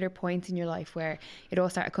particular point in your life where it all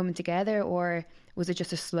started coming together, or was it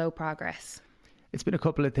just a slow progress? It's been a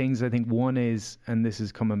couple of things. I think one is, and this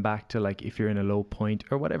is coming back to like if you're in a low point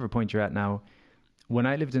or whatever point you're at now, when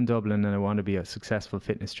I lived in Dublin and I wanted to be a successful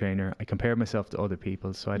fitness trainer, I compared myself to other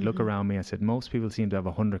people. So I'd look around me. I said, most people seem to have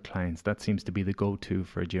 100 clients. That seems to be the go-to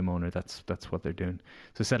for a gym owner. That's what they're doing.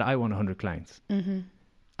 So I said, I want 100 clients.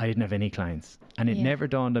 I didn't have any clients. And it never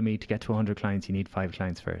dawned on me, to get to 100 clients, you need 5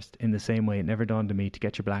 clients first. In the same way, it never dawned on me, to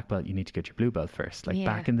get your black belt, you need to get your blue belt first. Like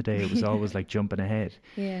back in the day, it was always like jumping ahead.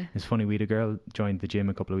 It's funny, we had a girl joined the gym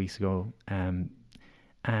a couple of weeks ago,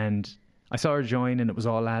 and I saw her join, and it was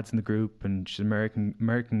all lads in the group, and she's an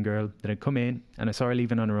American girl that had come in, and I saw her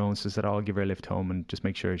leaving on her own, so I said, I'll give her a lift home and just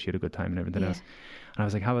make sure she had a good time and everything else. And I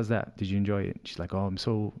was like, how was that? Did you enjoy it? She's like, oh, I'm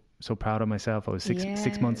so proud of myself. I was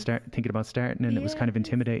six months thinking about starting, and it was kind of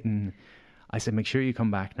intimidating. I said, make sure you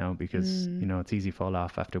come back now, because you know, it's easy to fall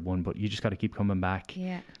off after one, but you just got to keep coming back.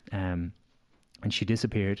 And she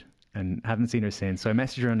disappeared, and haven't seen her since. So I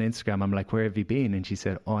messaged her on Instagram. I'm like, where have you been? And she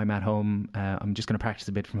said, oh, I'm at home. I'm just going to practice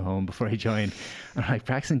a bit from home before I join. I'm like,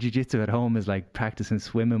 practicing jiu-jitsu at home is like practicing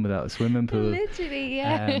swimming without a swimming pool.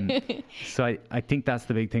 Literally, so I think that's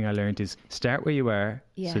the big thing I learned, is start where you are.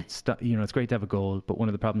 So it's, you know, it's great to have a goal, but one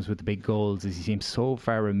of the problems with the big goals is you seem so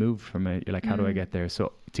far removed from it. You're like, how do I get there?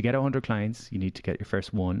 So to get 100 clients, you need to get your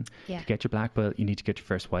first one. To get your black belt, you need to get your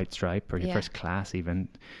first white stripe, or your first class even.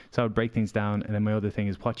 So I would break things down. And then my other thing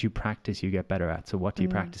is, what you practice, you get better at. So what do you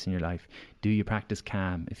practice in your life? Do you practice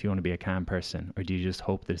calm if you want to be a calm person? Or do you just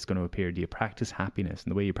hope that it's going to appear? Do you practice happiness?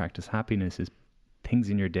 And the way you practice happiness is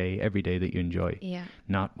things in your day, every day, that you enjoy,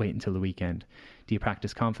 not wait until the weekend. Do you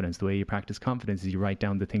practice confidence? The way you practice confidence is you write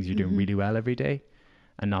down the things you're doing really well every day,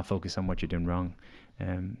 and not focus on what you're doing wrong.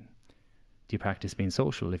 Do you practice being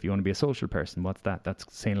social? If you want to be a social person, what's that? That's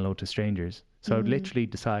saying hello to strangers. So I would literally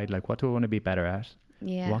decide, like, what do I want to be better at?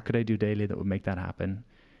 What could I do daily that would make that happen?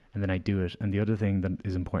 And then I do it. And the other thing that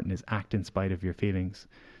is important is act in spite of your feelings.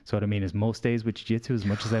 So what I mean is, most days with jiu-jitsu, as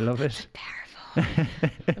much as I love it, I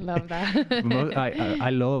love that. I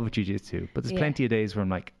love jiu-jitsu, but there's plenty of days where I'm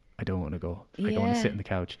like, I don't want to go. I don't want to sit on the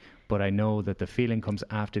couch. But I know that the feeling comes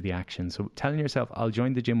after the action. So telling yourself, I'll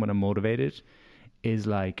join the gym when I'm motivated, is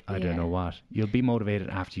like, I don't know what. You'll be motivated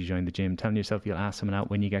after you join the gym. Telling yourself you'll ask someone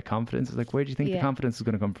out when you get confidence, it's like, where do you think the confidence is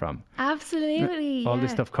going to come from? Absolutely. All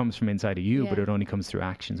this stuff comes from inside of you, but it only comes through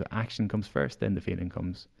action. So action comes first, then the feeling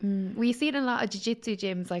comes. Well, you see it in a lot of jiu-jitsu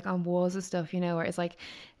gyms, like on walls and stuff, you know, where it's like,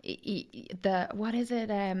 what is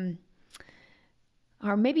it?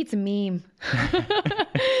 Or maybe it's a meme.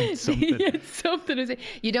 It's something.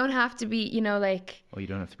 You don't have to be, you know, like... Oh, you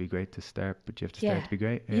don't have to be great to start, but you have to start to be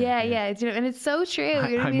great. Yeah. It's, you know, and it's so true.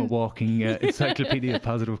 You know I'm a walking encyclopedia of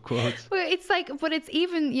positive quotes. Well, it's like, but it's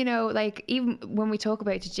even, you know, like, even when we talk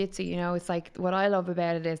about jiu-jitsu, you know, it's like, what I love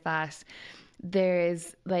about it is that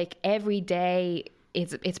there's, like, every day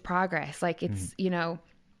it's progress. Like, it's, you know,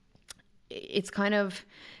 it's kind of...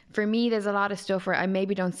 For me, there's a lot of stuff where I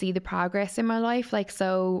maybe don't see the progress in my life like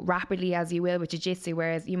so rapidly as you will with jiu-jitsu,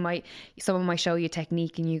 whereas someone might show you a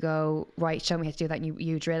technique and you go, right, show me how to do that, and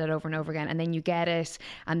you drill it over and over again, and then you get it,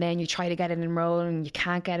 and then you try to get it in roll and you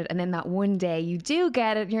can't get it, and then that one day you do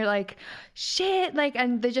get it and you're like, shit, like,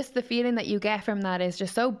 and the feeling that you get from that is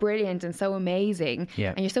just so brilliant and so amazing,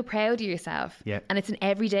 and you're so proud of yourself, and it's an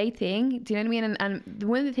everyday thing, do you know what I mean? And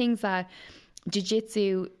one of the things that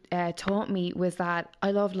jiu-jitsu taught me was that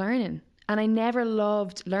I love learning, and I never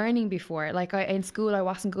loved learning before. Like in school, I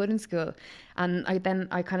wasn't good in school, and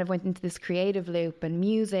I kind of went into this creative loop and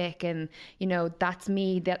music, and you know, that's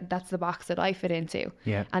me. That's the box that I fit into.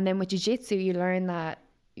 And then with jiu-jitsu, you learn that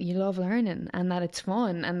you love learning, and that it's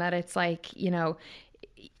fun, and that it's like, you know,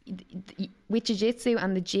 with jiu-jitsu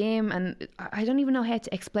and the gym, and I don't even know how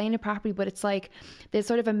to explain it properly, but it's like there's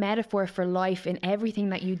sort of a metaphor for life in everything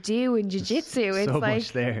that you do in jiu-jitsu. It's so like,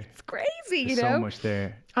 much there. It's crazy, you there's know? So much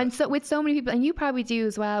there. And so with so many people, and you probably do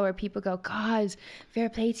as well, where people go, God, fair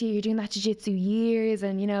play to you, you're doing that jiu-jitsu years,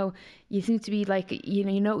 and you know, you seem to be like, you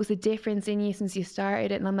know, you notice a difference in you since you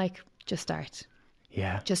started it. And I'm like, just start.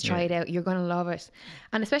 Just try it out. You're going to love it.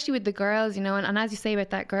 And especially with the girls, you know, and as you say about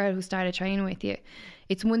that girl who started training with you,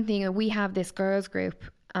 it's one thing that we have this girls group,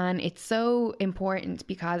 and it's so important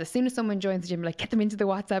because as soon as someone joins the gym, like, get them into the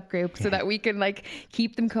WhatsApp group so that we can like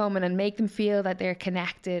keep them coming and make them feel that they're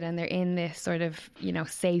connected and they're in this sort of, you know,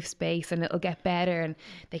 safe space, and it'll get better and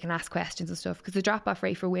they can ask questions and stuff, because the drop off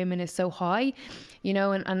rate for women is so high, you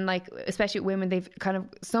know, and like, especially with women,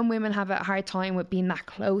 some women have a hard time with being that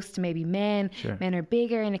close to maybe men. Men are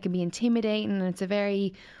bigger and it can be intimidating, and it's a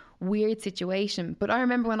very weird situation. But I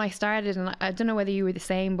remember when I started, and I don't know whether you were the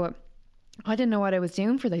same, but I didn't know what I was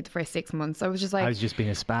doing for like the first 6 months. I was just like, I was just being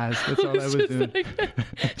a spaz. That's all I was doing.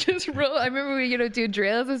 Like, just roll. I remember we, you know, do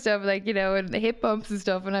drills and stuff, like, you know, and the hip bumps and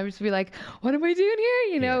stuff, and I would just be like, what am I doing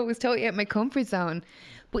here? You know, it was totally out of my comfort zone.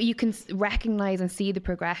 but you can recognize and see the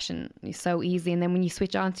progression so easily. And then when you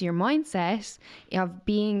switch on to your mindset of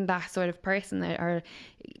being that sort of person that are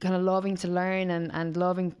kind of loving to learn and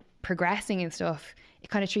loving progressing and stuff, it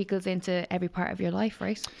kind of trickles into every part of your life,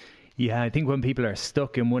 right? Yeah, I think when people are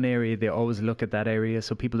stuck in one area, they always look at that area.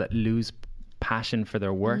 So people that lose passion for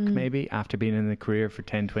their work, maybe after being in the career for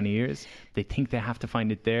 10, 20 years, they think they have to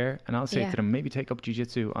find it there. And I'll say to them, maybe take up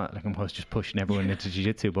jiu-jitsu. Like, I'm always just pushing everyone into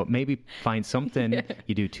jiu-jitsu, but maybe find something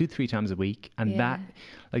you do 2-3 times a week. And that,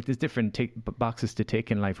 like, there's different boxes to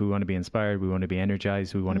tick in life. We want to be inspired, we want to be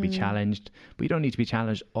energized, we want to be challenged, but you don't need to be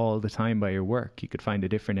challenged all the time by your work. You could find a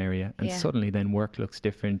different area, and suddenly then work looks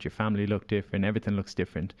different, your family look different, everything looks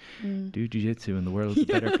different. Do jiu-jitsu and the world's a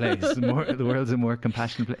better place. The world's a more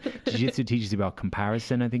compassionate place. Jiu-jitsu teaches you about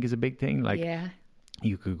comparison, I think, is a big thing. Like,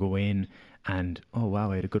 you could go in and, oh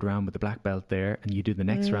wow, I had a good round with the black belt there, and you do the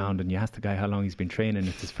next round and you ask the guy how long he's been training.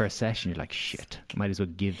 It's his first session. You're like, shit, I might as well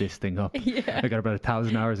give this thing up. I got about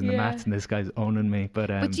 1,000 hours in the mats and this guy's owning me. But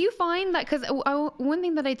do you find that, because one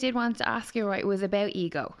thing that I did want to ask you, right, was about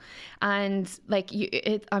ego. And like,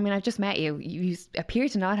 I mean, I've just met you, you appear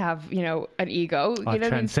to not have, you know, an ego. You know,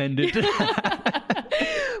 transcended.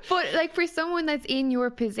 But like, for someone that's in your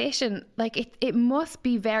position, like, it must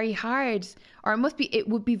be very hard, or it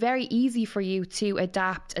would be very easy for you to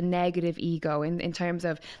adapt a negative ego in terms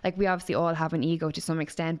of, like, we obviously all have an ego to some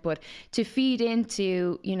extent, but to feed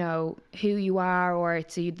into, you know, who you are, or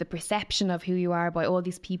to the perception of who you are by all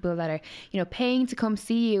these people that are, you know, paying to come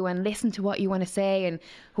see you and listen to what you want to say, and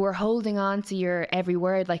who are holding on to your every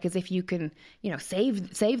word, like as if you can, you know,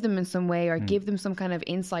 save them in some way, or give them some kind of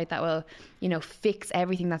insight that will, you know, fix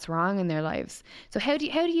everything that's wrong in their lives. So how do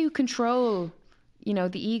you control, you know,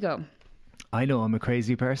 the ego? I know I'm a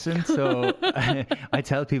crazy person, so I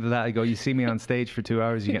tell people that. I go, you see me on stage for 2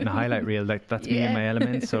 hours, you get in a highlight reel, like, that's me in my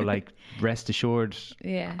element. So, like, rest assured,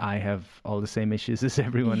 I have all the same issues as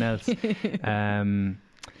everyone else. But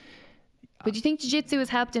do you think jiu-jitsu has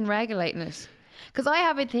helped in regulating it? Because I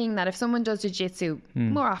have a thing that if someone does jiu-jitsu,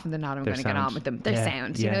 more often than not, I'm going to get on with them. They're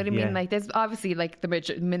sound, you know what I mean? Like, there's obviously, like,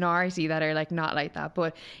 the minority that are, like, not like that.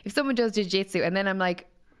 But if someone does jiu-jitsu and then I'm like,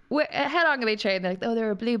 how long are they trained? They're like, oh,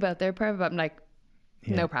 they're a blue belt, they're a purple belt. I'm like,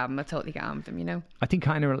 no problem, I'll totally get on with them, you know? I think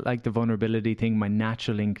kind of like the vulnerability thing, my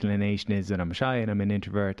natural inclination is that I'm shy and I'm an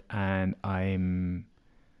introvert, and I'm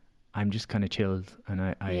just kind of chilled,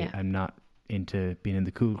 and I'm not into being in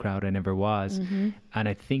the cool crowd. I never was. And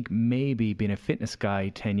I think maybe being a fitness guy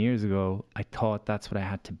 10 years ago, I thought that's what I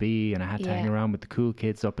had to be, and I had to hang around with the cool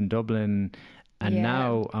kids up in Dublin. And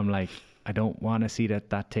now I'm like, I don't want to sit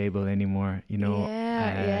at that table anymore, you know.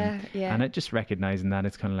 And I just recognizing that,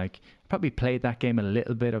 it's kind of like, I probably played that game a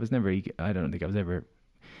little bit. I was never, I don't think I was ever,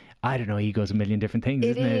 I don't know, ego's a million different things,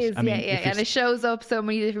 isn't it? I mean, and it shows up so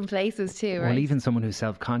many different places too, right? Well, even someone who's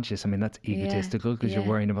self-conscious, I mean, that's egotistical, because you're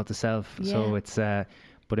worrying about the self. So it's,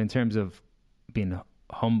 but in terms of being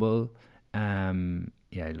humble,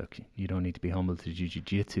 look, you don't need to be humble to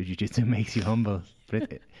jiu-jitsu. Jiu-jitsu makes you humble.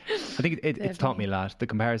 But I think it's taught me a lot. The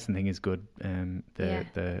comparison thing is good. You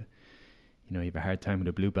know, you have a hard time with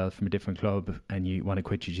a blue belt from a different club and you want to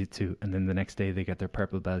quit jiu-jitsu, and then the next day they get their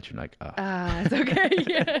purple belt. You're like, it's okay.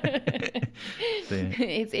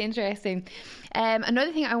 It's interesting.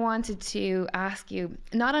 Another thing I wanted to ask you,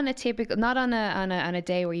 not on a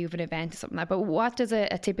day where you have an event or something like that, but what does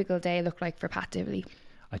a typical day look like for Pat Divilly?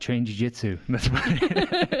 I train jiu-jitsu. That's what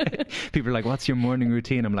people are like, what's your morning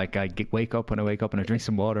routine? I'm like, wake up when I wake up, and I drink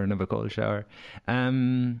some water and have a cold shower.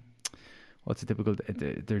 What's a typical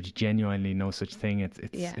day? There's genuinely no such thing.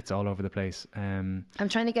 It's all over the place. I'm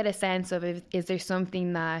trying to get a sense of, is there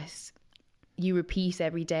something that you repeat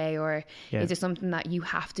every day, or is there something that you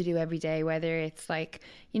have to do every day, whether it's like,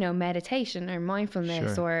 you know, meditation or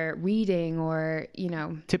mindfulness or reading, or, you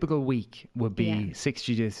know. Typical week would be 6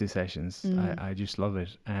 jiu-jitsu sessions. I just love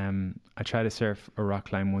it. I try to surf or rock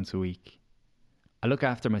climb once a week. I look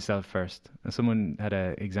after myself first. And someone had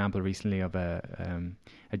an example recently of a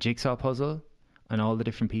jigsaw puzzle and all the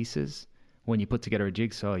different pieces. When you put together a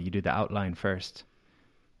jigsaw, you do the outline first.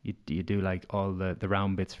 You do like all the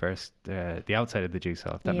round bits first, the outside of the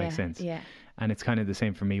jigsaw, if that makes sense. Yeah. And it's kind of the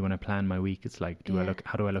same for me when I plan my week. It's like,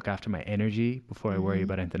 how do I look after my energy before I worry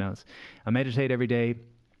about anything else? I meditate every day,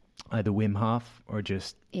 either Wim Hof or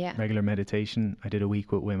just regular meditation. I did a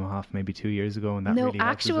week with Wim Hof maybe 2 years ago, and that really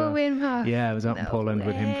helped as well. Wim Hof? Yeah, I was out in Poland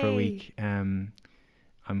with him for a week. I'm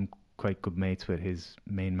quite good mates with his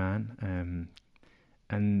main man,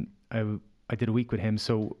 and I did a week with him.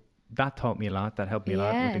 So that taught me a lot. That helped me a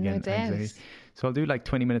lot with, again, no doubt. anxiety. So I'll do like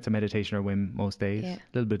 20 minutes of meditation or WIM most days, a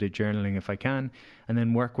little bit of journaling if I can. And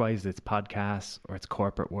then work-wise, it's podcasts or it's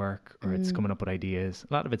corporate work or it's coming up with ideas.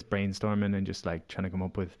 A lot of it's brainstorming and just like trying to come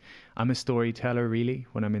up with... I'm a storyteller, really,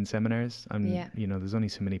 when I'm in seminars. You know, there's only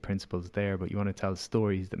so many principles there, but you want to tell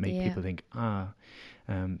stories that make people think,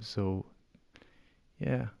 so,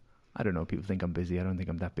 yeah. I don't know. People think I'm busy. I don't think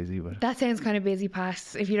I'm that busy, but that sounds kind of busy,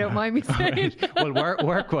 Pat. If you don't mind me saying. Well,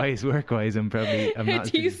 work-wise, I'm not.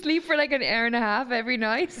 Do you sleep for like an hour and a half every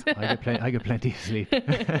night? I get plenty of sleep.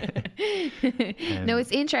 No,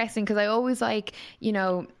 it's interesting because I always like, you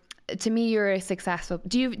know, to me, you're a successful.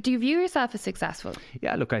 Do you view yourself as successful?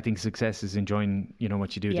 Yeah, look, I think success is enjoying, you know,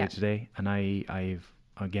 what you do day to day, and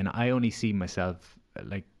I only see myself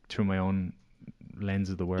like through my own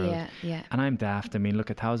lens of the world. And I'm daft. I mean, look,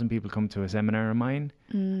 1,000 people come to a seminar of mine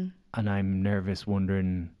and I'm nervous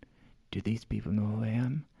wondering, do these people know who I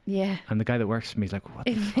am? And the guy that works for me is like, what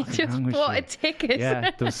the fuck is wrong with you? Just bought a ticket.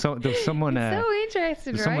 There was someone so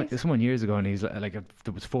interested, right? Someone years ago, and he's like,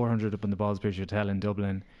 there was 400 up in the Ballsbridge Hotel in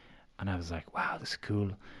Dublin, and I was like, wow, this is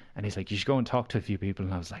cool. And he's like, you should go and talk to a few people.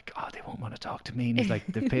 And I was like, oh, they won't want to talk to me. And he's like,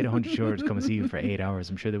 they've paid 100 euros to come and see you for 8 hours.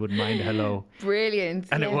 I'm sure they wouldn't mind a hello. Brilliant.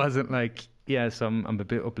 And it wasn't like, so I'm a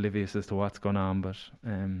bit oblivious as to what's going on. But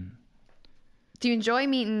do you enjoy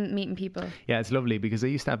meeting people? Yeah, it's lovely because I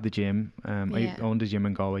used to have the gym. I owned a gym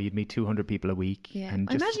in Galway. You'd meet 200 people a week. And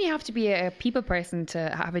I imagine you have to be a people person to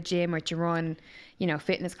have a gym or to run, you know,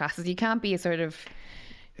 fitness classes. You can't be a sort of...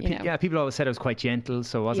 Yeah, people always said I was quite gentle,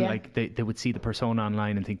 so it wasn't like they would see the persona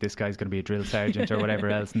online and think this guy's going to be a drill sergeant or whatever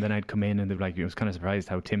else, and then I'd come in and they'd be like, I was kind of surprised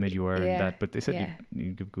how timid you were and that, but they said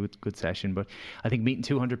you give good session. But I think meeting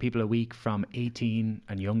 200 people a week from 18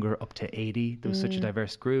 and younger up to 80, there was such a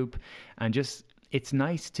diverse group, and just it's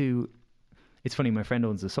nice to... It's funny, my friend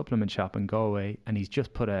owns a supplement shop in Galway and he's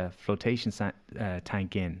just put a flotation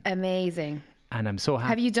tank in. Amazing. And I'm so happy.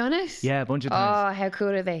 Have you done it? Yeah, a bunch of times. Oh, how cool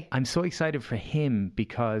are they? I'm so excited for him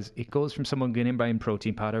because it goes from someone going in buying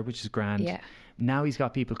protein powder, which is grand. Yeah. Now he's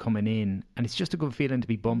got people coming in, and it's just a good feeling to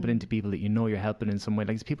be bumping into people that you know you're helping in some way.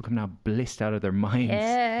 Like, there's people coming out blissed out of their minds.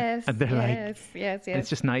 Yes. And they're yes. And it's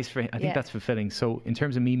just nice for him. I think that's fulfilling. So in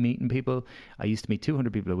terms of me meeting people, I used to meet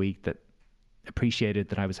 200 people a week that appreciated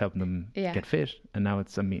that I was helping them get fit. And now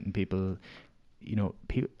I'm meeting people... You know,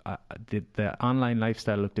 the online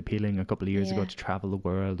lifestyle looked appealing a couple of years ago to travel the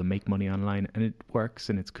world and make money online, and it works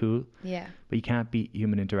and it's cool. Yeah. But you can't beat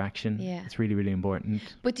human interaction. Yeah. It's really, really important.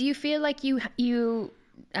 But do you feel like you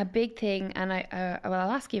a big thing, and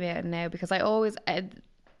I'll ask you about it now, because I always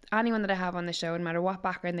anyone that I have on the show, no matter what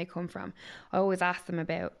background they come from, I always ask them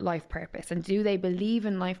about life purpose, and do they believe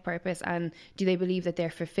in life purpose, and do they believe that they're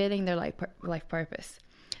fulfilling their life purpose?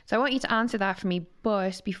 So I want you to answer that for me,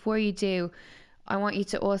 but before you do, I want you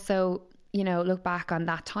to also, you know, look back on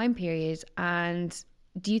that time period, and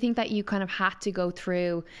do you think that you kind of had to go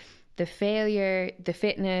through the failure, the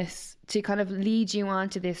fitness, to kind of lead you on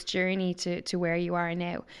to this journey to where you are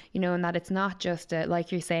now, you know, and that it's not just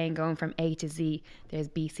like you're saying, going from A to Z, there's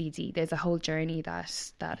B, C, D, there's a whole journey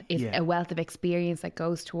that is a wealth of experience that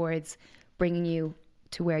goes towards bringing you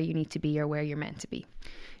to where you need to be or where you're meant to be.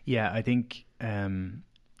 Yeah, I think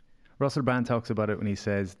Russell Brand talks about it when he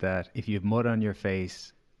says that if you have mud on your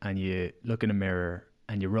face and you look in a mirror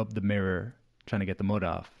and you rub the mirror trying to get the mud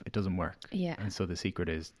off, it doesn't work. Yeah. And so the secret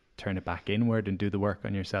is turn it back inward and do the work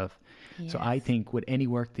on yourself. Yes. So I think with any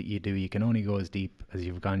work that you do, you can only go as deep as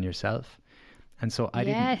you've gone yourself. And so I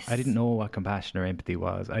didn't know what compassion or empathy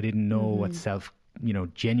was. I didn't know what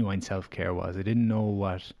genuine self-care was. I didn't know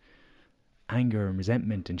what anger and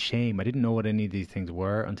resentment and shame. I didn't know what any of these things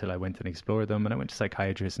were until I went and explored them. And I went to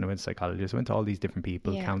psychiatrists and I went to psychologists. I went to all these different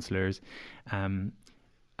people, counselors. And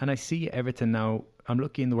I see everything now. I'm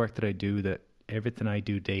lucky in the work that I do that everything I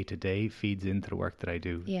do day to day feeds into the work that I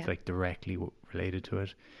do. Yeah. It's like directly related to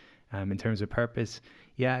it. In terms of purpose,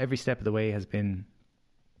 every step of the way has been,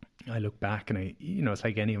 I look back and it's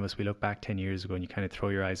like any of us, we look back 10 years ago and you kind of throw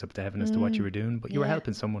your eyes up to heaven as to what you were doing, but you were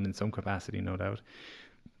helping someone in some capacity, no doubt.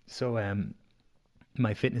 So,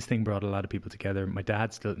 my fitness thing brought a lot of people together. My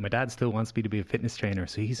dad still wants me to be a fitness trainer.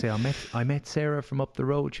 So he said, I met Sarah from up the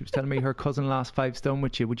road. She was telling me her cousin lost 5 stone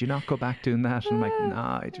with you. Would you not go back doing that? And I'm like,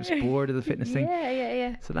 nah, I just bored of the fitness thing.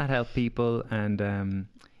 Yeah. So that helped people. And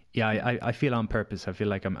I feel on purpose. I feel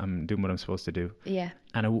like I'm doing what I'm supposed to do. Yeah.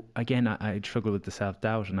 And I struggle with the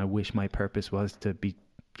self-doubt, and I wish my purpose was to be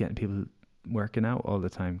getting people working out all the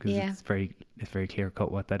time, because it's very clear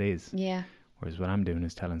cut what that is. Yeah. Whereas what I'm doing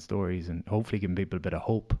is telling stories and hopefully giving people a bit of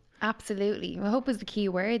hope. Absolutely. Well, hope is the key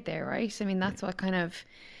word there, right? I mean, that's what kind of,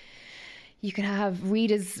 you can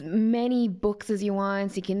read as many books as you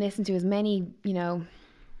want. You can listen to as many,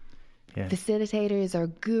 facilitators or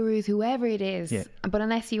gurus, whoever it is. Yeah. But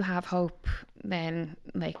unless you have hope, then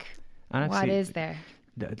what is there?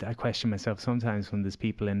 I question myself sometimes when there's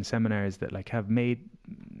people in seminars that have made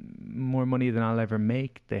more money than I'll ever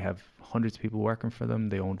make. They have hundreds of people working for them.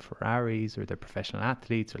 They own Ferraris, or they're professional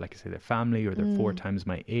athletes, or like I say, their family, or they're 4 times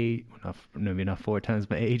my age. Maybe not 4 times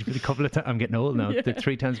my age, but a couple of times. I'm getting old now. Yeah. They're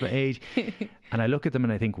 3 times my age. And I look at them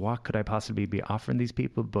and I think, what could I possibly be offering these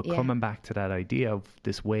people? But coming back to that idea of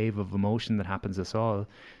this wave of emotion that happens to us all,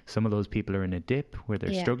 some of those people are in a dip where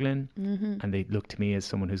they're struggling, and they look to me as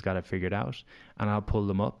someone who's got it figured out, and I'll pull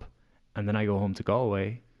them up. And then I go home to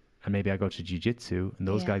Galway, and maybe I go to jiu-jitsu, and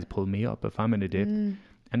those guys pull me up if I'm in a dip.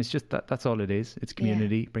 And it's just that's all it is. It's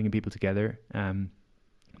community, bringing people together.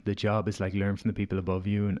 The job is learn from the people above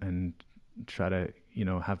you and try to,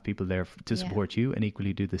 have people there to support you, and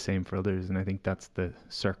equally do the same for others. And I think that's the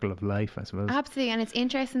circle of life, I suppose. Absolutely. And it's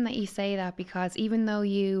interesting that you say that, because even though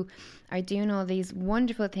you are doing all these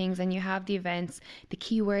wonderful things and you have the events, the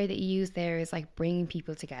key word that you use there is bringing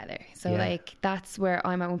people together. So that's where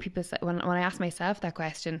I'm at when people say, when I ask myself that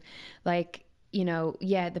question,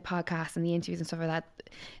 the podcast and the interviews and stuff like that,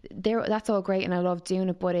 that's all great and I love doing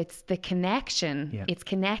it, but it's the connection. It's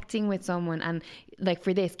connecting with someone, and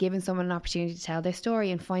for this, giving someone an opportunity to tell their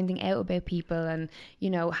story and finding out about people, and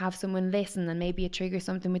have someone listen, and maybe it triggers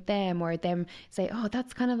something with them, or them say, oh,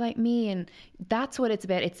 that's kind of like me. And that's what it's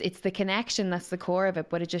about. It's the connection that's the core of it,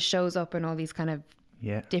 but it just shows up in all these kind of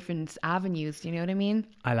different avenues. You know what I mean?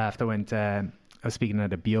 I laughed. I was speaking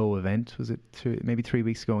at a BO event, was it maybe 3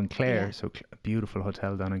 weeks ago in Clare? So a beautiful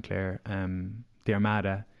hotel down in Clare, the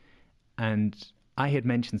Armada. And I had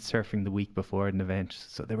mentioned surfing the week before at an event,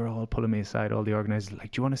 so they were all pulling me aside, all the organisers, do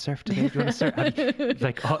you want to surf today? Do you want to surf?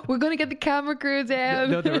 We're going to get the camera crew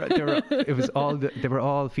down. No, they were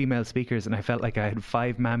all female speakers, and I felt like I had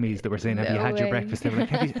 5 mammies that were saying, have you had your breakfast? They were like,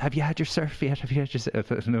 have you had your surf yet? Have you had your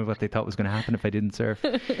surf? I don't know what they thought was going to happen if I didn't surf.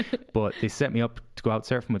 But they set me up to go out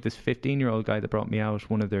surfing with this 15-year-old guy that brought me out,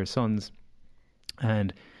 one of their sons,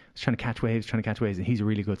 and I was trying to catch waves, and he's a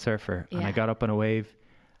really good surfer. And I got up on a wave,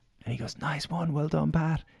 and he goes, nice one, well done,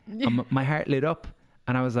 Pat. And my heart lit up,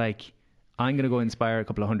 and I was like, I'm going to go inspire a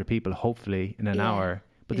couple of 100 people, hopefully, in an hour.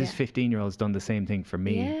 But this 15-year-old's done the same thing for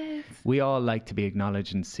me. Yes. We all like to be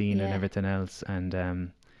acknowledged and seen and everything else. And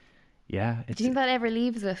do you think that ever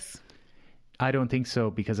leaves us? I don't think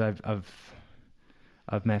so, because I've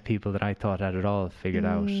met people that I thought had it all figured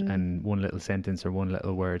out, and one little sentence or one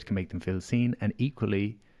little word can make them feel seen. And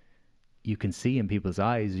equally, you can see in people's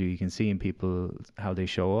eyes, you can see in people how they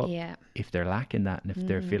show up if they're lacking that, and if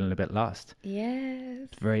they're feeling a bit lost. Yes.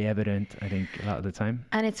 It's very evident, I think, a lot of the time.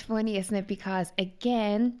 And it's funny, isn't it? Because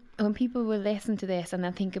again, when people will listen to this and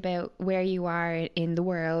they'll think about where you are in the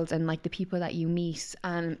world and the people that you meet,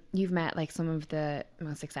 and you've met some of the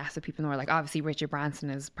most successful people in the world, obviously Richard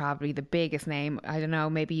Branson is probably the biggest name. I don't know,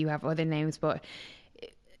 maybe you have other names, but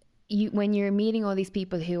when you're meeting all these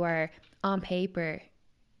people who are on paper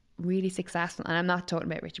really successful, and I'm not talking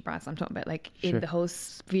about Richard Branson, I'm talking about in the whole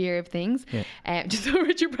sphere of things, just so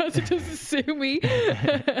Richard Branson doesn't sue me.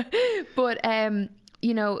 But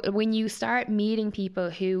when you start meeting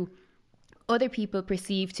people who other people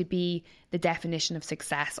perceive to be the definition of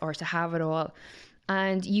success or to have it all,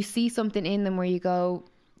 and you see something in them where you go,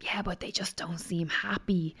 yeah, but they just don't seem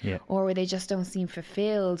happy, or they just don't seem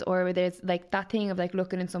fulfilled, or there's that thing of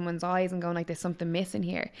looking in someone's eyes and going there's something missing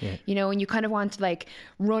here, and you kind of want to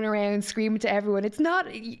run around screaming to everyone, it's not,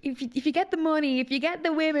 if you get the money, if you get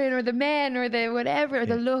the women or the men or the whatever, or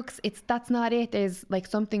the looks, that's not it. There's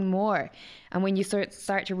something more. And when you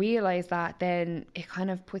start to realize that, then it kind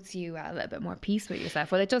of puts you at a little bit more peace with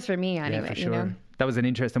yourself. Well, it does for me anyway. For sure. That was an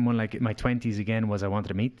interesting one. In my 20s again, I wanted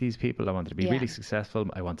to meet these people. I wanted to be really successful.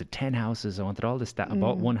 I wanted 10 houses. I wanted all this stuff. I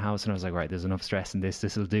bought one house, and I was like, right, there's enough stress in this.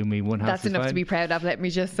 This will do me. One house That's enough fine. To be proud of, let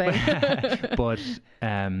me just say. But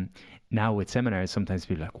now with seminars, sometimes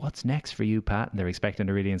people are like, what's next for you, Pat? And they're expecting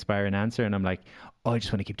a really inspiring answer. And I'm like, oh, I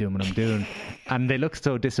just want to keep doing what I'm doing. And they look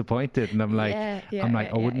so disappointed. And I'm like,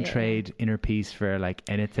 I wouldn't trade inner peace for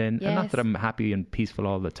anything. Yes. And not that I'm happy and peaceful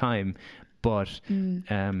all the time, but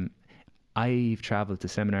I've traveled to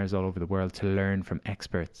seminars all over the world to learn from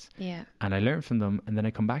experts. Yeah. And I learn from them, and then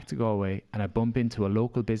I come back to Galway and I bump into a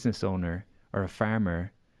local business owner or a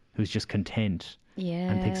farmer who's just content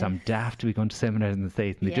and thinks I'm daft to be going to seminars in the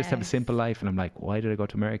States, and they just have a simple life. And I'm like, why did I go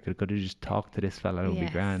to America? I could have just talked to this fella. It would be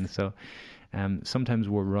grand. So Sometimes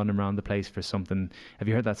we're running around the place for something. Have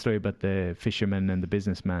you heard that story about the fisherman and the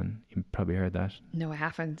businessman? You probably heard that. No, I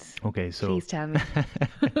haven't. Okay, so please tell me.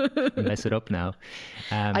 mess it up now.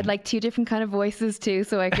 I'd like 2 different kind of voices too,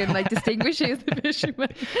 so I can like distinguish who's the fisherman.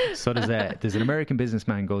 So there's an American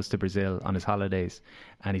businessman goes to Brazil on his holidays,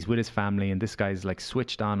 and he's with his family, and this guy's like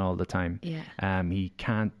switched on all the time. Yeah.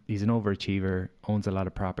 He's an overachiever, owns a lot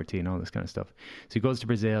of property and all this kind of stuff. So he goes to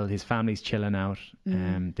Brazil, his family's chilling out,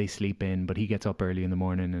 they sleep in, but he gets up early in the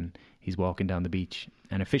morning and he's walking down the beach,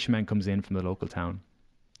 and a fisherman comes in from the local town,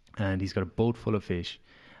 and he's got a boat full of fish,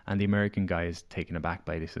 and the American guy is taken aback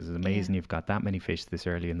by this. He says, it's amazing you've got that many fish this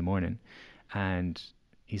early in the morning. And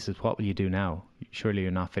he says, what will you do now? Surely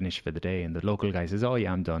you're not finished for the day. And the local guy says, oh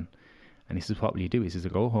yeah, I'm done. And he says, what will you do? He says,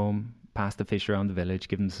 I'll go home, pass the fish around the village,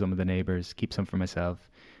 give them to some of the neighbours, keep some for myself,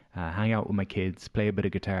 hang out with my kids, play a bit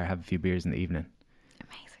of guitar, have a few beers in the evening.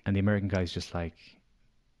 Amazing. And the American guy's just like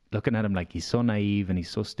looking at him like he's so naive and he's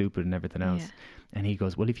so stupid and everything else. Yeah. And he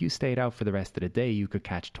goes, well, if you stayed out for the rest of the day, you could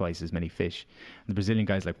catch twice as many fish. And the Brazilian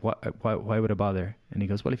guy's like, why would I bother? And he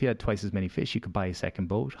goes, well, if you had twice as many fish, you could buy a second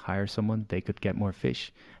boat, hire someone, they could get more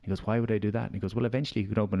fish. And he goes, why would I do that? And he goes, well, eventually you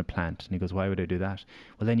could open a plant. And he goes, why would I do that?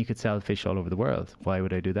 Well, then you could sell fish all over the world. Why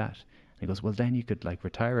would I do that? And he goes, well, then you could like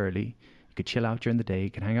retire early. You could chill out during the day.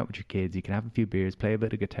 You can hang out with your kids. You can have a few beers, play a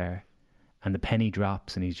bit of guitar. And the penny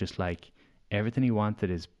drops, and he's just like, everything he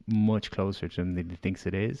wanted is much closer to him than he thinks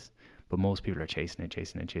it is. But most people are chasing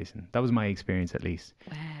it. That was my experience, at least.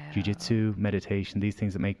 Wow. Jiu-jitsu, meditation, these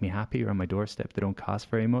things that make me happy are on my doorstep. They don't cost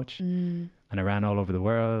very much. And I ran all over the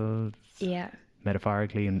world. Yeah.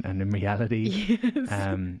 Metaphorically and in reality. Yes.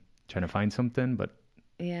 Trying to find something, but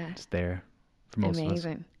it's there for most of us.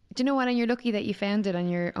 Amazing. Do you know what? And you're lucky that you found it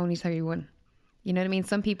and you're only 31. You know what I mean?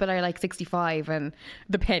 Some people are like 65 and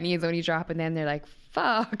the penny is only dropping, then they're like,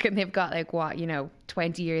 fuck. And they've got like,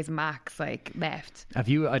 20 years max like left. Have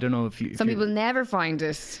you, I don't know if you... Some people never find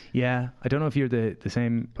it. Yeah. I don't know if you're the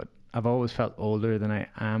same, but I've always felt older than I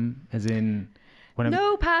am, as in...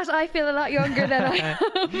 No, Pat, I feel a lot younger than I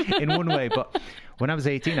am. In one way, but when I was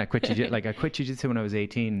 18, I quit jiu-jitsu. Like I quit jiu-jitsu when I was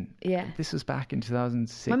 18. Yeah. This was back in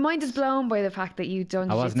 2006. My mind is blown by the fact that you've done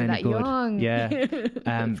jiu-jitsu that good. young. Yeah.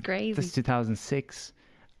 It's crazy. This is 2006.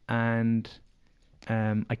 And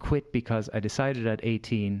I quit because I decided at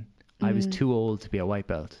 18 I was too old to be a white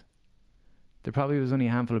belt. There probably was only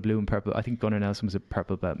a handful of blue and purple. I think Gunnar Nelson was a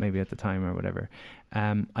purple belt maybe at the time or whatever.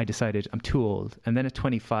 I decided I'm too old. And then at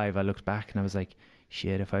 25, I looked back and I was like,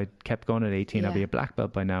 shit, if I kept going at 18, I'd be a black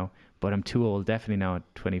belt by now. But I'm too old, definitely now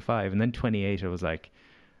at 25. And then 28, I was like,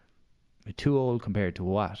 I'm too old compared to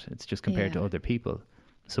what? It's just compared to other people.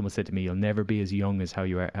 Someone said to me, you'll never be as young as how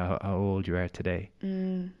old you are today. So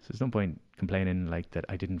there's no point complaining like that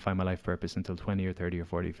I didn't find my life purpose until 20 or 30 or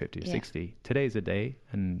 40, 50 or 60. Today's a day,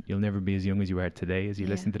 and you'll never be as young as you are today as you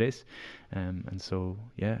listen to this. And so,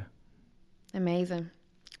 yeah. Amazing.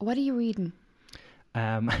 What are you reading?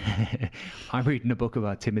 I'm reading a book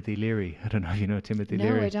about Timothy Leary. I don't know if you know Timothy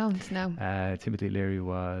Leary. No, I don't, no. Timothy Leary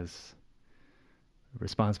was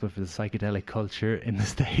responsible for the psychedelic culture in the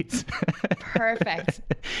States. Perfect.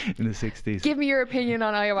 In the 60s. Give me your opinion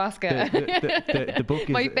on ayahuasca. The book is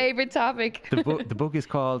my favourite topic. The book is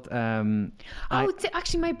called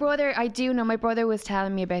actually my brother was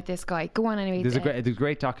telling me about this guy. Go on anyway. There's a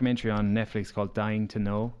great documentary on Netflix called Dying to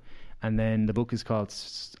Know, and then the book is called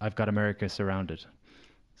I've Got America Surrounded.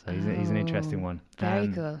 So he's an interesting one. Very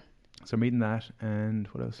cool. So I'm reading that, and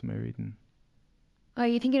what else am I reading? Are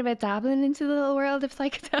you thinking about dabbling into the little world of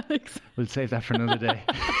psychedelics? We'll save that for another day.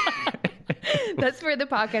 That's for the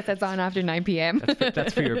podcast that's on after 9 p.m.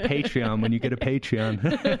 That's for your Patreon when you get a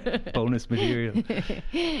Patreon. Bonus material.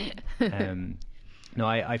 No,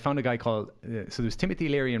 I found a guy called... so there's Timothy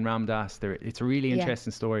Leary and Ram Dass. It's a really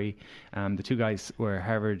interesting story. The two guys were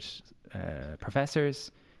Harvard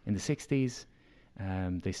professors in the 60s.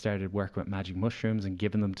 They started working with magic mushrooms and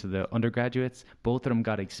giving them to the undergraduates. Both of them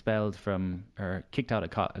got expelled or kicked out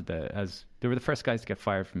of as they were the first guys to get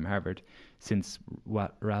fired from Harvard since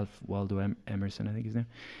Ralph Waldo Emerson, I think his name.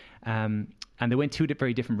 And they went two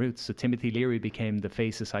very different routes. So Timothy Leary became the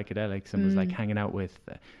face of psychedelics and was like hanging out with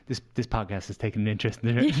this podcast has taken an interest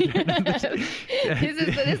in it.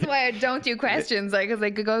 This is why I don't do questions, because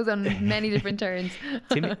it goes on many different turns.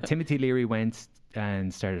 Timothy Leary went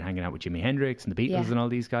and started hanging out with Jimi Hendrix and the Beatles and all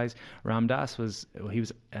these guys. Ram Dass was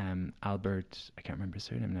Albert, I can't remember his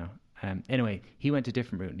surname now. Anyway, he went a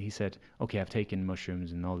different route and he said, okay, I've taken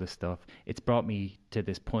mushrooms and all this stuff. It's brought me to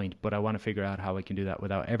this point, but I want to figure out how I can do that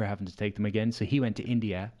without ever having to take them again. So he went to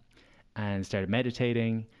India and started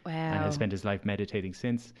meditating and has spent his life meditating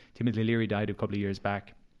since. Timothy Leary died a couple of years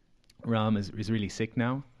back. Ram is really sick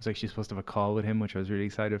now. I was actually supposed to have a call with him, which I was really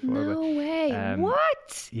excited for. No way.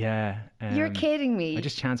 What? Yeah. You're kidding me. I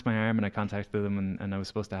just chanced my arm and I contacted him, and I was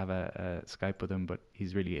supposed to have a Skype with him, but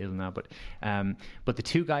he's really ill now. But the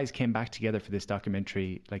two guys came back together for this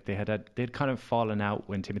documentary. Like they'd kind of fallen out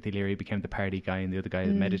when Timothy Leary became the party guy and the other guy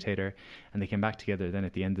the meditator, and they came back together then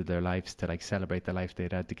at the end of their lives to like celebrate the life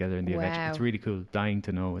they'd had together in the adventure. It's really cool. Dying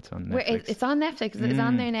to Know. It's on Netflix. It's on Netflix. It's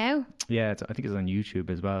on there now. Yeah, I think it's on YouTube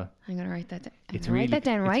as well. I'm going to write that down. Write that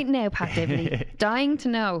down right now, Pat Divilly. Dying to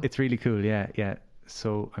Know. It's really cool, yeah.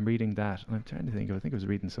 So I'm reading that, and I'm trying to think. I think I was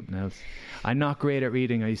reading something else. I'm not great at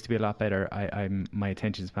reading. I used to be a lot better. My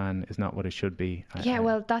attention span is not what it should be.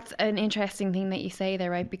 Well, that's an interesting thing that you say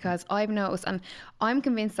there, right? Because I've noticed, and I'm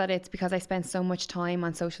convinced that it's because I spend so much time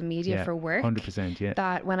on social media for work. 100%, yeah.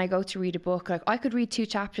 That when I go to read a book, like I could read 2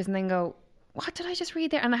 chapters and then go, what did I just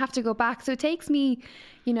read there? And I have to go back. So it takes me,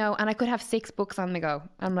 and I could have 6 books on the go.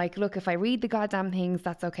 I'm like, look, if I read the goddamn things,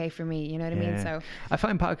 that's okay for me. You know what I mean? So I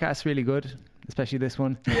find podcasts really good, especially this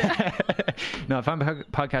one. No, I find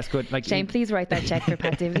podcasts good. Like Shane, please write that check for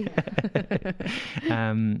Pat Divilly.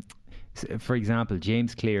 For example,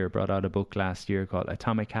 James Clear brought out a book last year called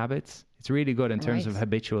Atomic Habits. It's really good in terms of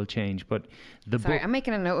habitual change. But book, I'm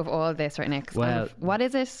making a note of all of this right now. Well, what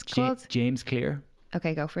is it called? James Clear.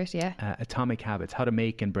 Okay, go for it, yeah. Atomic Habits, how to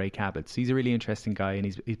make and break habits. He's a really interesting guy, and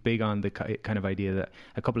he's big on the kind of idea that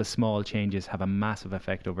a couple of small changes have a massive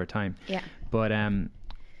effect over time. Yeah. But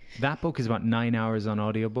that book is about 9 hours on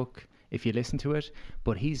audiobook if you listen to it.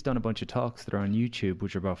 But he's done a bunch of talks that are on YouTube,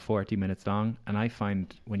 which are about 40 minutes long. And I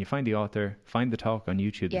find when you find the author, find the talk on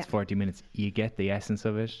YouTube that's 40 minutes, you get the essence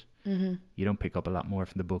of it. Mm-hmm. You don't pick up a lot more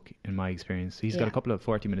from the book, in my experience. So he's got a couple of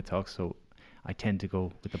 40-minute talks, so I tend to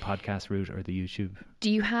go with the podcast route or the YouTube.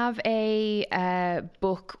 Do you have a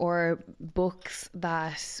book or books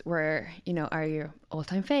that were, are your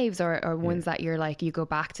all-time faves or ones that you're like, you go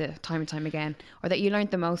back to time and time again, or that you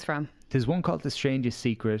learned the most from? There's one called The Strangest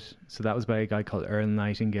Secret. So that was by a guy called Earl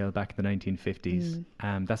Nightingale back in the 1950s.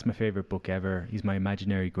 That's my favourite book ever. He's my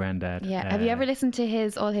imaginary granddad. Yeah. Have you ever listened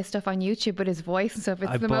to all his stuff on YouTube with his voice and stuff?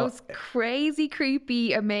 It's the most crazy,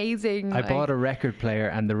 creepy, amazing. I bought a record player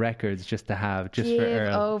and the records just to have, just for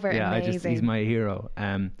Earl. Amazing. He's my hero.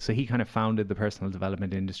 So he kind of founded the personal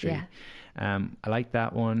development industry. Yeah. I like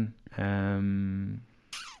that one.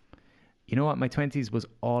 You know what? My 20s was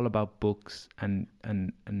all about books, and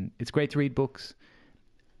it's great to read books.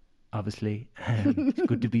 Obviously, it's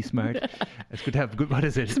good to be smart. It's good to have good. What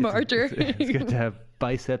is it? Smarter. It's good to have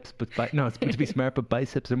biceps, but it's good to be smart, but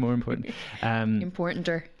biceps are more important.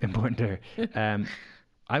 Importanter.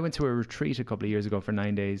 I went to a retreat a couple of years ago for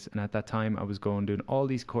 9 days, and at that time I was doing all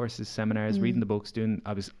these courses, seminars, reading the books,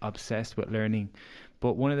 I was obsessed with learning.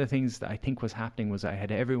 But one of the things that I think was happening was I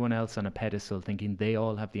had everyone else on a pedestal thinking they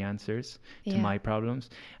all have the answers to my problems.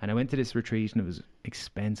 And I went to this retreat, and it was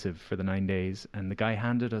expensive for the 9 days. And the guy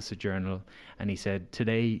handed us a journal, and he said,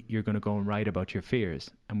 today you're going to go and write about your fears.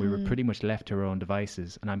 And we were pretty much left to our own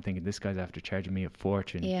devices. And I'm thinking, this guy's after charging me a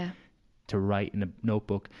fortune. Yeah. To write in a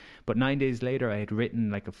notebook. But 9 days later I had written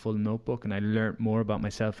like a full notebook, and I learnt more about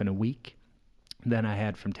myself in a week than I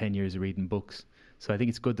had from 10 years of reading books. So I think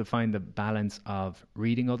it's good to find the balance of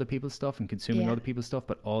reading other people's stuff and consuming other people's stuff,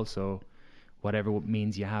 but also whatever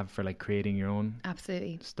means you have for like creating your own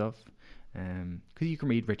stuff. Because you can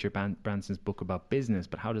read Richard Branson's book about business,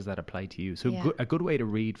 but how does that apply to you? So a good way to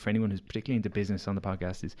read for anyone who's particularly into business on the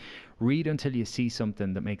podcast is read until you see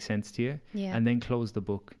something that makes sense to you, and then close the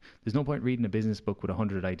book. There's no point reading a business book with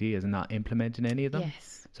 100 ideas and not implementing any of them.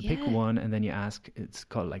 Yes. So pick one, and then you ask, it's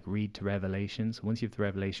called like read to revelation. So once you have the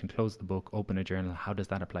revelation, close the book, open a journal. How does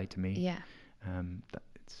that apply to me? Yeah.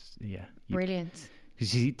 Brilliant.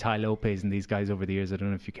 Because you see Ty Lopez and these guys over the years. I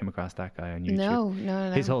don't know if you came across that guy on YouTube.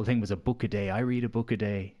 No. His whole thing was a book a day. I read a book a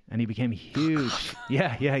day, and he became huge.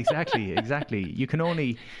 yeah, exactly. You can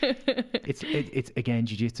only. It's again,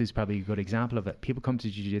 jiu-jitsu is probably a good example of it. People come to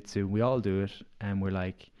jiu-jitsu, we all do it, and we're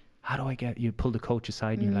like, how do I get? You pull the coach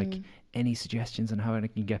aside, and you're like, any suggestions on how I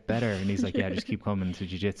can get better? And he's like, yeah, just keep coming to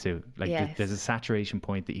jiu-jitsu. Like there's a saturation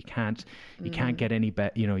point that you can't get any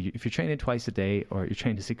better. If you're training twice a day, or you're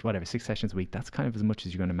training 6 sessions a week, that's kind of as much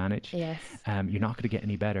as you're going to manage. Yes. You're not going to get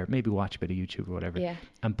any better. Maybe watch a bit of YouTube or whatever. Yeah.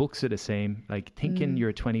 And books are the same. Like thinking you're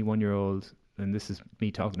a 21-year-old, and this is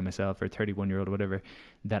me talking to myself, or a 31-year-old or whatever,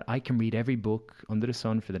 that I can read every book under the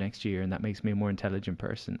sun for the next year, and that makes me a more intelligent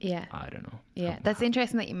person. Yeah. I don't know. Yeah. That's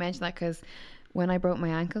interesting that you mentioned that, because when I broke my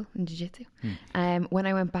ankle in jiu-jitsu, when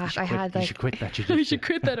I went back, you should quit that jiu-jitsu. You should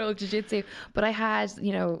quit that old jiu-jitsu. But I had,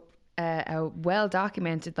 a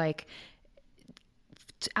well-documented,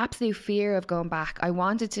 absolute fear of going back. I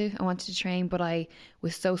wanted to train, but I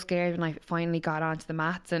was so scared when I finally got onto the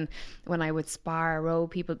mats, and when I would spar or row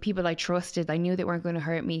people I trusted, I knew they weren't going to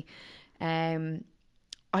hurt me.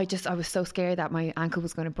 I was so scared that my ankle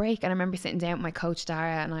was going to break. And I remember sitting down with my coach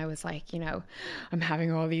Dara, and I was like, you know, I'm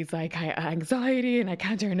having all these like anxiety and I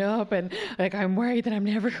can't turn up, and like I'm worried that I'm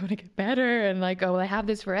never going to get better, and like, oh, I have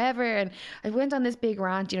this forever. And I went on this big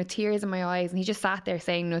rant, you know, tears in my eyes, and he just sat there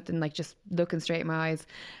saying nothing, like just looking straight in my eyes.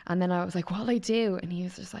 And then I was like, what'll I do? And he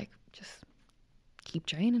was just like, just keep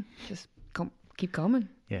training, just keep coming.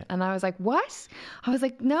 Yeah. And I was like, what? I was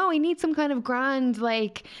like, no, I need some kind of grand,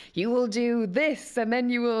 like, you will do this and then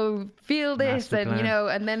you will feel this, and you know,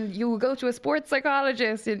 and then you will go to a sports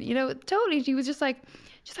psychologist, and you know, totally. She was just like,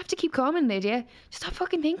 just have to keep coming, Lydia. Just stop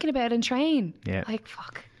fucking thinking about it and train. Yeah. Like,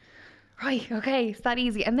 fuck. Right, okay, it's that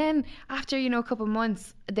easy. And then after, you know, a couple of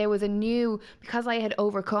months, there was because I had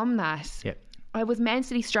overcome that, I was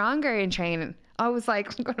mentally stronger in training. I was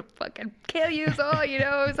like, I'm going to fucking kill you all, you know.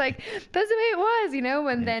 I was like, that's the way it was, you know.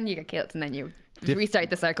 And then you get killed, and then you restart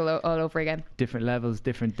the cycle all over again. Different levels,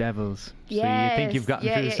 different devils. Yes. So you think you've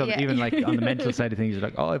gotten through stuff, even like on the mental side of things, you're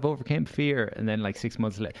like, oh, I've overcame fear. And then like 6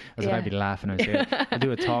 months later, I'd be laughing. I'd say, I'll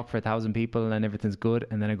do a talk for 1,000 people and everything's good.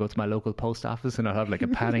 And then I go to my local post office and I'll have like a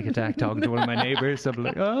panic attack talking to one of my neighbours. So I'm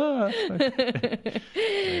like, oh.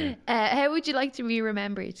 How would you like to be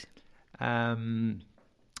remembered?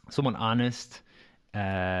 Someone honest.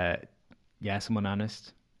 Someone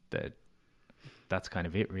honest. That's kind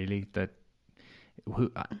of it, really.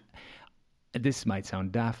 This might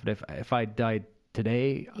sound daft, but if I died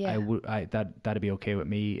today, that'd be okay with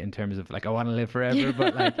me in terms of like, I want to live forever.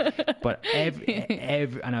 But like, but every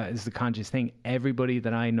and it's the conscious thing. Everybody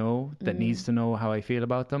that I know that needs to know how I feel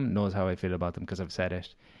about them knows how I feel about them, because I've said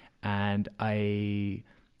it, and I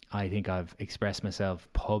think I've expressed myself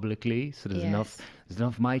publicly, so there's enough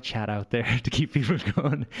of my chat out there to keep people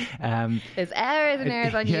going. There's hours and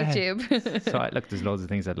hours on YouTube. So look, there's loads of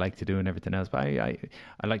things I'd like to do and everything else, but I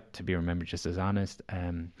like to be remembered just as honest,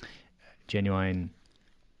 genuine,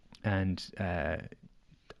 and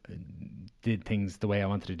did things the way I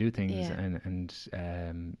wanted to do things,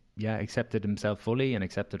 and accepted himself fully and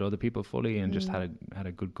accepted other people fully, and just had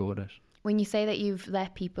a good go at it. When you say that you've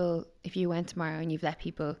let people, if you went tomorrow and you've let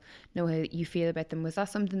people know how you feel about them, was that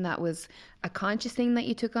something that was a conscious thing that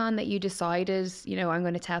you took on, that you decided, you know, I'm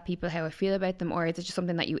going to tell people how I feel about them, or is it just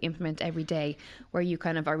something that you implement every day, where you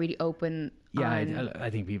kind of are really open? Yeah,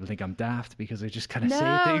 I think people think I'm daft because I just kind of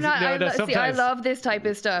say things. I love this type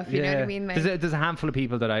of stuff. You know what I mean? Like, there's a handful of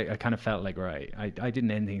people that I kind of felt like, right, I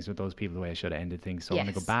didn't end things with those people the way I should have ended things. So I want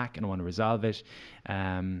to go back and I want to resolve it.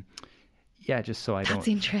 Just so I don't. That's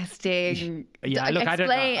interesting. Yeah, look, I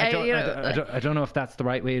don't know if that's the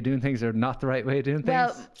right way of doing things or not the right way of doing things.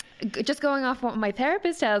 Well, just going off what my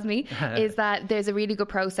therapist tells me is that there's a really good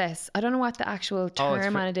process. I don't know what the actual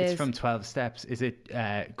term on it is. It's from 12 steps. Is it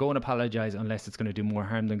go and apologise unless it's going to do more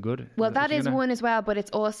harm than good? Well, that is one as well, but it's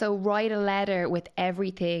also write a letter with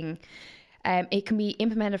everything. It can be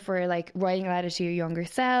implemented for like writing a letter to your younger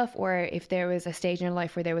self, or if there was a stage in your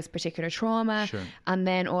life where there was particular trauma. Sure. And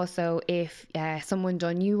then also if someone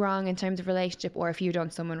done you wrong in terms of relationship, or if you done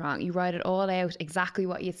someone wrong, you write it all out, exactly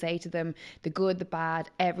what you say to them, the good, the bad,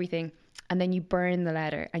 everything. And then you burn the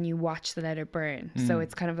letter and you watch the letter burn. So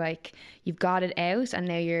it's kind of like you've got it out and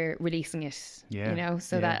now you're releasing it. Yeah. You know,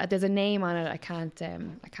 so that there's a name on it. I can't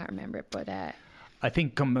remember it, but I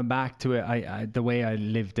think coming back to it, I the way I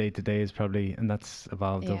live day to day is probably, and that's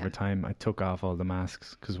evolved over time. I took off all the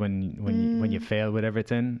masks, because when you fail with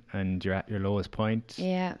everything and you're at your lowest point,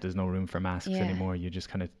 there's no room for masks anymore. You just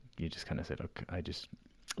kind of say, look,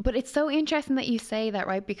 But it's so interesting that you say that,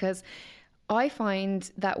 right? Because I find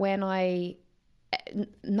that when I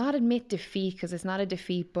not admit defeat, because it's not a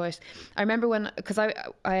defeat, but I remember because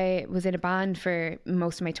I was in a band for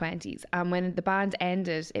most of my 20s, and when the band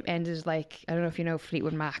ended, it ended like, I don't know if you know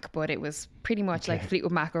Fleetwood Mac, but it was pretty much like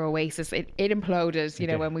Fleetwood Mac or Oasis. It imploded, you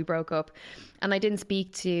know, when we broke up. And I didn't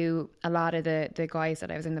speak to a lot of the guys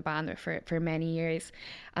that I was in the band with for many years.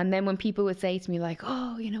 And then when people would say to me like,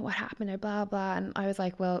 oh, you know, what happened, or blah blah, and I was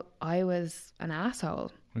like, well, I was an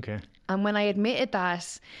asshole. Okay. And when I admitted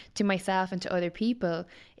that to myself and to other people,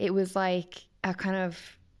 it was like a kind of,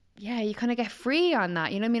 you kind of get free on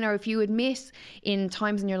that, you know what I mean? Or if you admit in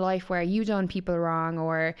times in your life where you done people wrong,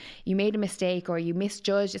 or you made a mistake, or you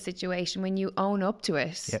misjudged a situation, when you own up to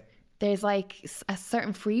it, there's like a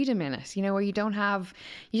certain freedom in it, you know, where you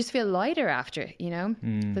just feel lighter after it, you know.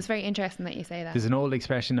 So it's very interesting that you say that. There's an old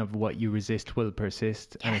expression of what you resist will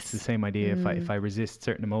persist. And it's the same idea. If I resist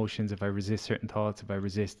certain emotions, if I resist certain thoughts, if I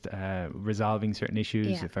resist resolving certain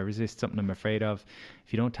issues, if I resist something I'm afraid of,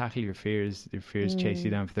 if you don't tackle your fears chase you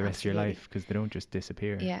down for the rest of your life, because they don't just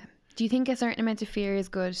disappear. Yeah. Do you think a certain amount of fear is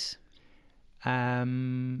good?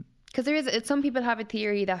 Because some people have a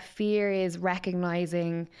theory that fear is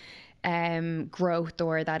recognizing growth,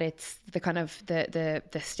 or that it's the kind of the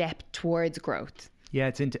step towards growth. Yeah,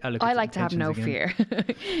 it's I like to have no fear.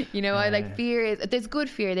 You know, I like fear. There's good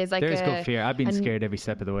fear. There's good fear. I've been scared every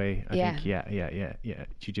step of the way. I think, yeah.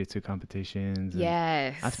 Jiu-jitsu competitions.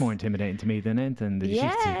 Yes. That's more intimidating to me than anything. The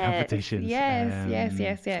jiu-jitsu competitions.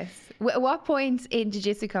 Yes. At what point in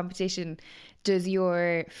jiu-jitsu competition does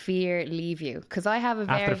your fear leave you? Because I have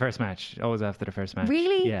after the first match. Always after the first match.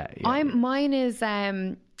 Really? Yeah. Mine is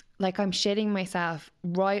like I'm shitting myself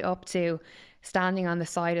right up to standing on the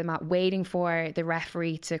side of the mat waiting for the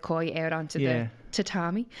referee to call you out onto the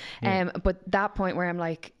tatami. But that point where I'm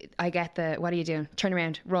like, I get what are you doing? Turn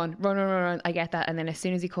around, run. I get that. And then as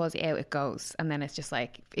soon as he calls you out, it goes. And then it's just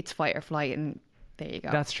like, it's fight or flight, and there you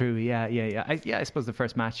go. That's true. Yeah. I suppose the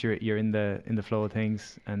first match you're in the flow of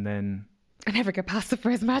things, and then I never get past the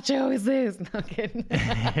first match. I always lose. No, I'm kidding.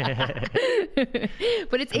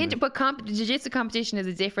 But jiu-jitsu competition is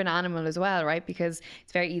a different animal as well, right? Because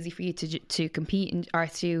it's very easy for you to compete or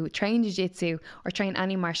to train jiu-jitsu or train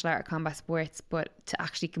any martial art or combat sports, but to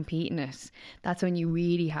actually compete in it, that's when you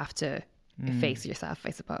really have to face yourself, I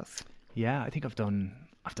suppose. Yeah, I think I've done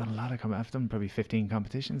a lot of I've done probably 15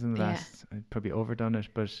 competitions in the last. I've probably overdone it,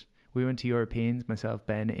 but we went to Europeans, myself,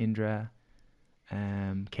 Ben, Indra,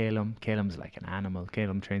 Calum's like an animal.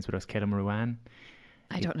 Calum trains with us. Calum Ruan.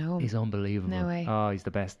 I don't know him. He's unbelievable. No way. Oh, he's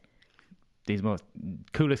the best. He's the most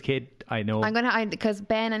coolest kid I know. Because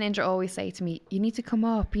Ben and Indra always say to me, you need to come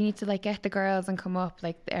up. You need to like get the girls and come up,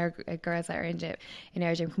 like our girls that are in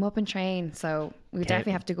our gym, come up and train. So we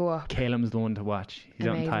definitely have to go up. Calum's the one to watch. He's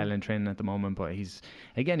Amazing. out in Thailand training at the moment, but he's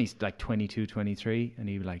like 22, 23, and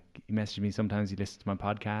he messages me sometimes. He listens to my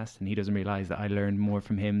podcast, and he doesn't realize that I learned more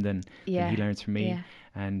from him than he learns from me. Yeah.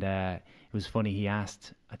 And it was funny. I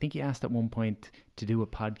think he asked at one point to do a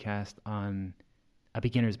podcast on a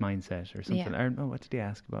beginner's mindset or something. I don't know, what did he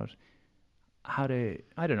ask about? How to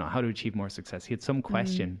achieve more success. He had some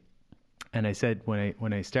question. And I said,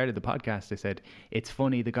 when I started the podcast, I said, it's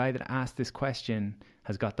funny, the guy that asked this question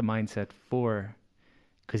has got the mindset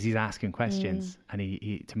because he's asking questions. And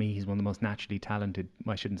he to me, he's one of the most naturally talented.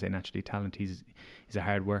 Well, I shouldn't say naturally talented. He's a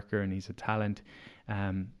hard worker and he's a talent.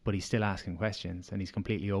 But he's still asking questions, and he's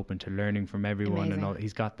completely open to learning from everyone. Amazing. And all.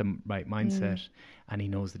 He's got the right mindset, and he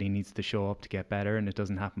knows that he needs to show up to get better, and it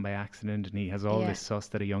doesn't happen by accident. And he has all this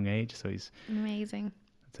sussed at a young age, so he's amazing.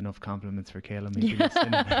 That's enough compliments for Calum.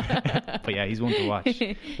 But yeah, he's one to watch.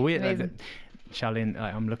 Charlene,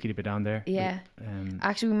 I'm lucky to be down there. Yeah.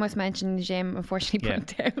 Actually, we must mention the gym, unfortunately,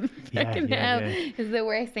 burnt down. It's the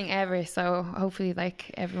worst thing ever. So hopefully,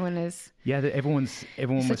 like, everyone is. Yeah, everyone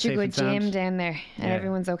was such a good gym down there, and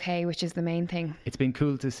everyone's okay, which is the main thing. It's been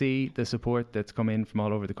cool to see the support that's come in from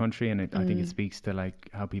all over the country, and I think it speaks to like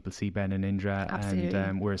how people see Ben and Indra. Absolutely.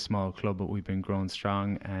 And we're a small club, but we've been growing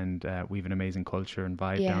strong, and we have an amazing culture and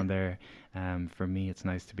vibe down there. For me, it's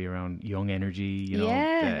nice to be around young energy, you know.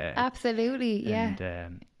 Yeah, absolutely.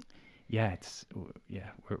 And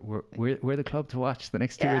we're the club to watch the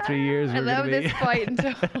next 2 or 3 years. I love this fight and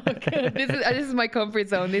talk. This is my comfort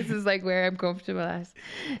zone. This is like where I'm comfortable at.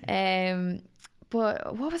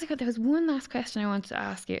 But what was it? There was one last question I wanted to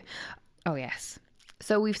ask you. Oh yes.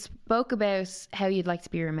 So we've spoke about how you'd like to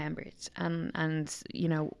be remembered, and you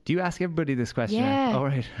know. Do you ask everybody this question? Yeah. All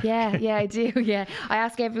right. Yeah, I do. Yeah, I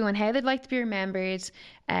ask everyone how they'd like to be remembered.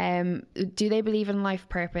 Do they believe in life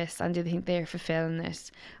purpose, and do they think they're fulfilling it?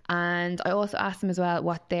 And I also ask them as well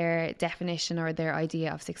what their definition or their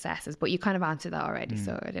idea of success is. But you kind of answered that already,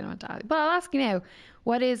 so I didn't want to ask. But I'll ask you now.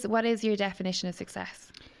 What is your definition of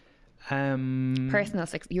success? Personal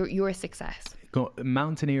success. Your success.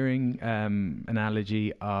 Mountaineering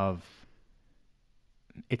analogy of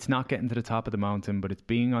it's not getting to the top of the mountain, but it's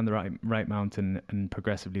being on the right mountain and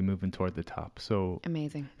progressively moving toward the top. So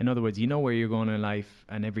amazing. In other words, you know where you're going in life,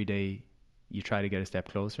 and every day you try to get a step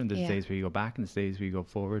closer, and there's days where you go back and there's days where you go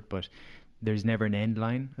forward, but there's never an end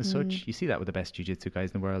line as such. You see that with the best jiu-jitsu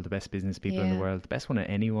guys in the world, the best business people in the world, the best one at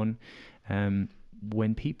anyone.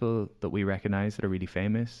 When people that we recognize that are really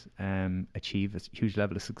famous achieve a huge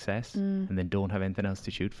level of success and then don't have anything else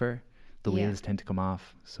to shoot for, the wheels tend to come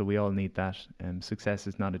off. So we all need that. Success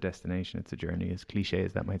is not a destination, it's a journey, as cliche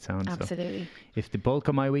as that might sound. Absolutely. So if the bulk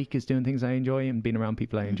of my week is doing things I enjoy and being around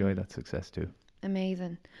people I enjoy, that's success too.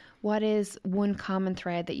 Amazing. What is one common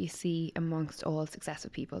thread that you see amongst all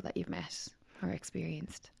successful people that you've met or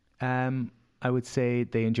experienced? I would say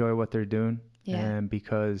they enjoy what they're doing.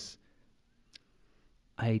 Because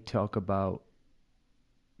I talk about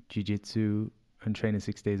jiu-jitsu and training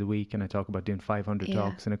 6 days a week, and I talk about doing 500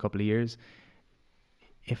 talks in a couple of years.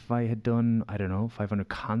 If I had done, I don't know, 500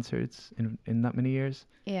 concerts in that many years,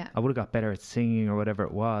 I would have got better at singing or whatever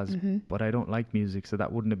it was. But I don't like music, so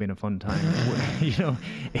that wouldn't have been a fun time.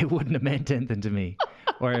 It wouldn't have meant anything to me.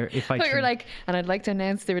 Or if I you're like, and I'd like to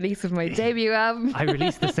announce the release of my debut album. I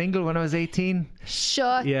released the single when I was 18.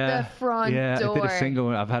 Shut the front door. Yeah, I did a single.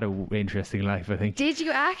 I've had an interesting life, I think. Did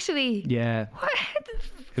you actually? Yeah. What?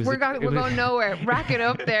 We're going nowhere. Rack it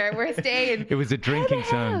up there. We're staying. It was a drinking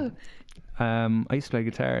song. I used to play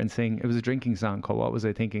guitar and sing. It was a drinking song called What Was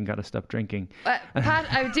I Thinking? Gotta Stop Drinking. Pat,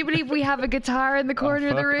 I do believe we have a guitar in the corner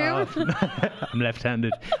of the room. I'm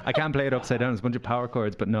left-handed. I can't play it upside down. It's a bunch of power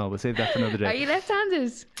chords, but no, we'll save that for another day. Are you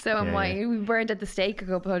left-handed? So am I. We burned at the stake a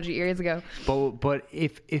couple hundred years ago. But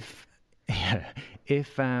if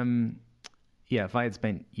I had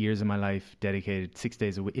spent years of my life dedicated 6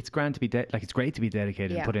 days a week, it's grand to be it's great to be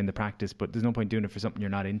dedicated and put in the practice, but there's no point doing it for something you're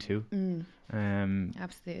not into.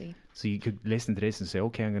 Absolutely. So you could listen to this and say,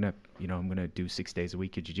 okay, I'm gonna do 6 days a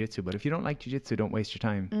week of jiu-jitsu. But if you don't like jiu-jitsu, don't waste your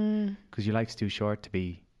time, because your life's too short to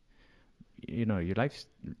be. Your life's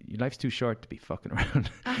too short to be fucking around.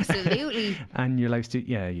 Absolutely. And your life's too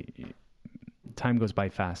time goes by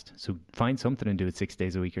fast. So find something and do it 6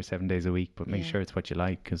 days a week or 7 days a week, but make sure it's what you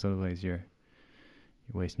like, because otherwise you're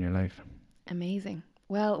wasting your life. Amazing.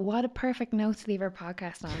 Well, what a perfect note to leave our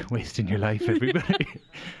podcast on. Wasting your life, everybody.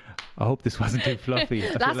 I hope this wasn't too fluffy.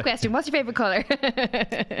 Last question. What's your favourite colour?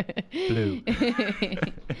 Blue.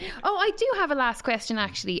 Oh, I do have a last question,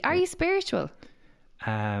 actually. Are you spiritual?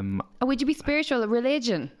 Would you be spiritual?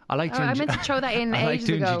 Religion? I meant to throw that in I ages like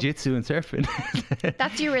doing ago. jiu-jitsu and surfing.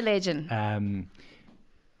 That's your religion?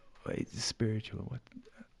 Spiritual. What?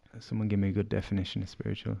 Someone give me a good definition of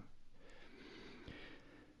spiritual.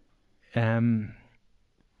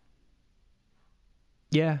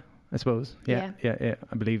 Yeah, I suppose. Yeah.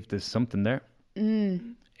 I believe there's something there.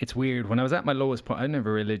 It's weird. When I was at my lowest point, I'm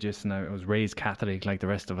never religious, and I was raised Catholic like the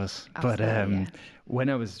rest of us. Absolutely, but when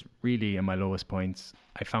I was really in my lowest points,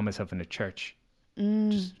 I found myself in a church.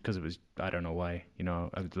 Just because it was, I don't know why, I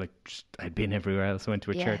was I'd been everywhere else. I went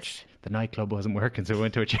to a church. The nightclub wasn't working, so I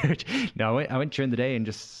went to a church. No, I went during the day and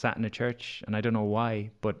just sat in a church, and I don't know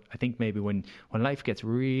why, but I think maybe when life gets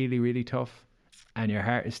really, really tough and your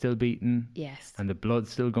heart is still beating, and the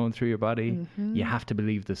blood's still going through your body, you have to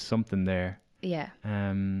believe there's something there. Yeah.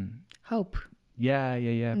 Hope.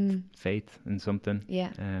 Yeah. Faith in something.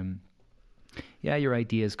 Yeah. Your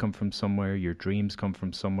ideas come from somewhere, your dreams come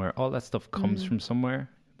from somewhere, all that stuff comes from somewhere.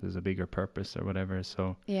 There's a bigger purpose or whatever.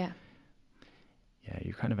 So you're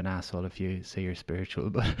kind of an asshole if you say you're spiritual,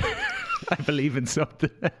 but I believe in something.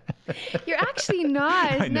 You're actually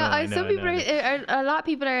not. A lot of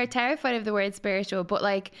people are terrified of the word spiritual, but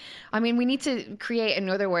we need to create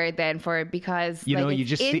another word then for it, because you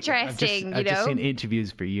just interesting. I've just seen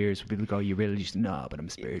interviews for years where people go, "You religious?" No, but I'm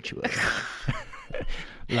spiritual.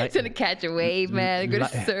 It's gonna catch a wave, man. I'm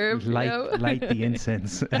gonna serve. Light the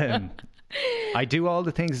incense. I do all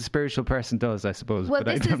the things a spiritual person does, I suppose. Well,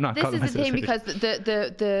 but this I'm not calling is the thing, myself because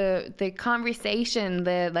the conversation,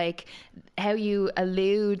 how you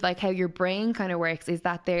allude, how your brain kind of works, is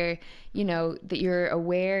that that you're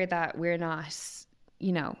aware that we're not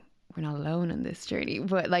alone in this journey,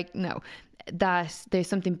 but that there's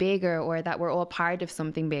something bigger, or that we're all part of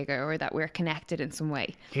something bigger, or that we're connected in some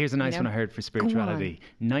way. Here's a nice one I heard for spirituality.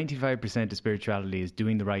 95% of spirituality is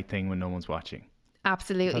doing the right thing when no one's watching.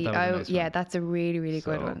 Absolutely. That's a really, really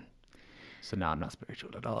good one. So no, I'm not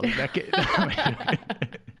spiritual at all.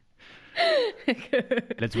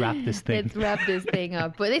 Let's wrap this thing.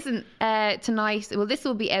 Up. But listen, tonight, this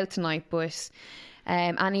will be out tonight, but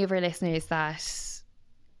any of our listeners that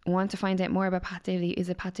want to find out more about Pat Divilly, is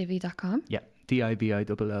it patdivilly.com? Yeah,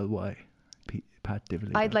 Divilly. Pat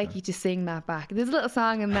Divilly. I'd like you to sing that back. There's a little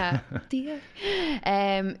song in that.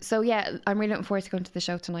 So I'm really looking forward to going to the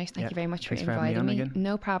show tonight. Thank you very much for inviting me.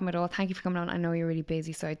 No problem at all. Thank you for coming on. I know you're really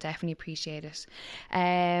busy, so I definitely appreciate it.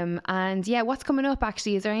 What's coming up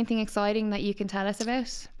actually? Is there anything exciting that you can tell us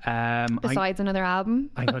about? Besides another album?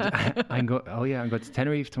 I'm going to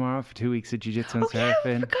Tenerife tomorrow for 2 weeks of jiu-jitsu and surfing. Yeah,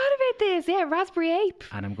 I forgot about this. Yeah, Raspberry Ape.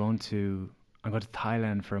 And I'm going to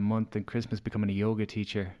Thailand for a month in Christmas, becoming a yoga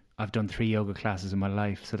teacher. I've done 3 yoga classes in my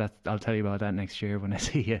life, so I'll tell you about that next year when I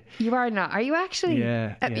see you. You are not? Are you actually?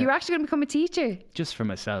 Yeah. You're actually going to become a teacher? Just for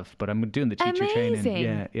myself, but I'm doing the teacher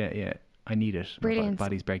training. Yeah. I need it. Brilliant. My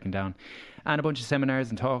body's breaking down. And a bunch of seminars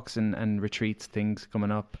and talks and retreats, things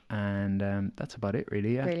coming up. And that's about it,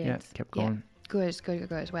 really. Yeah. Brilliant. Yeah, kept going. Yeah.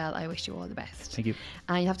 Good. Well, I wish you all the best. Thank you.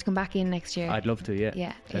 And you'll have to come back in next year. I'd love to, yeah.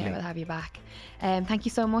 Yeah, we'll have you back. Thank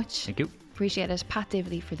you so much. Thank you. Appreciate it. Pat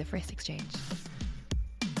Divilly for the First Exchange.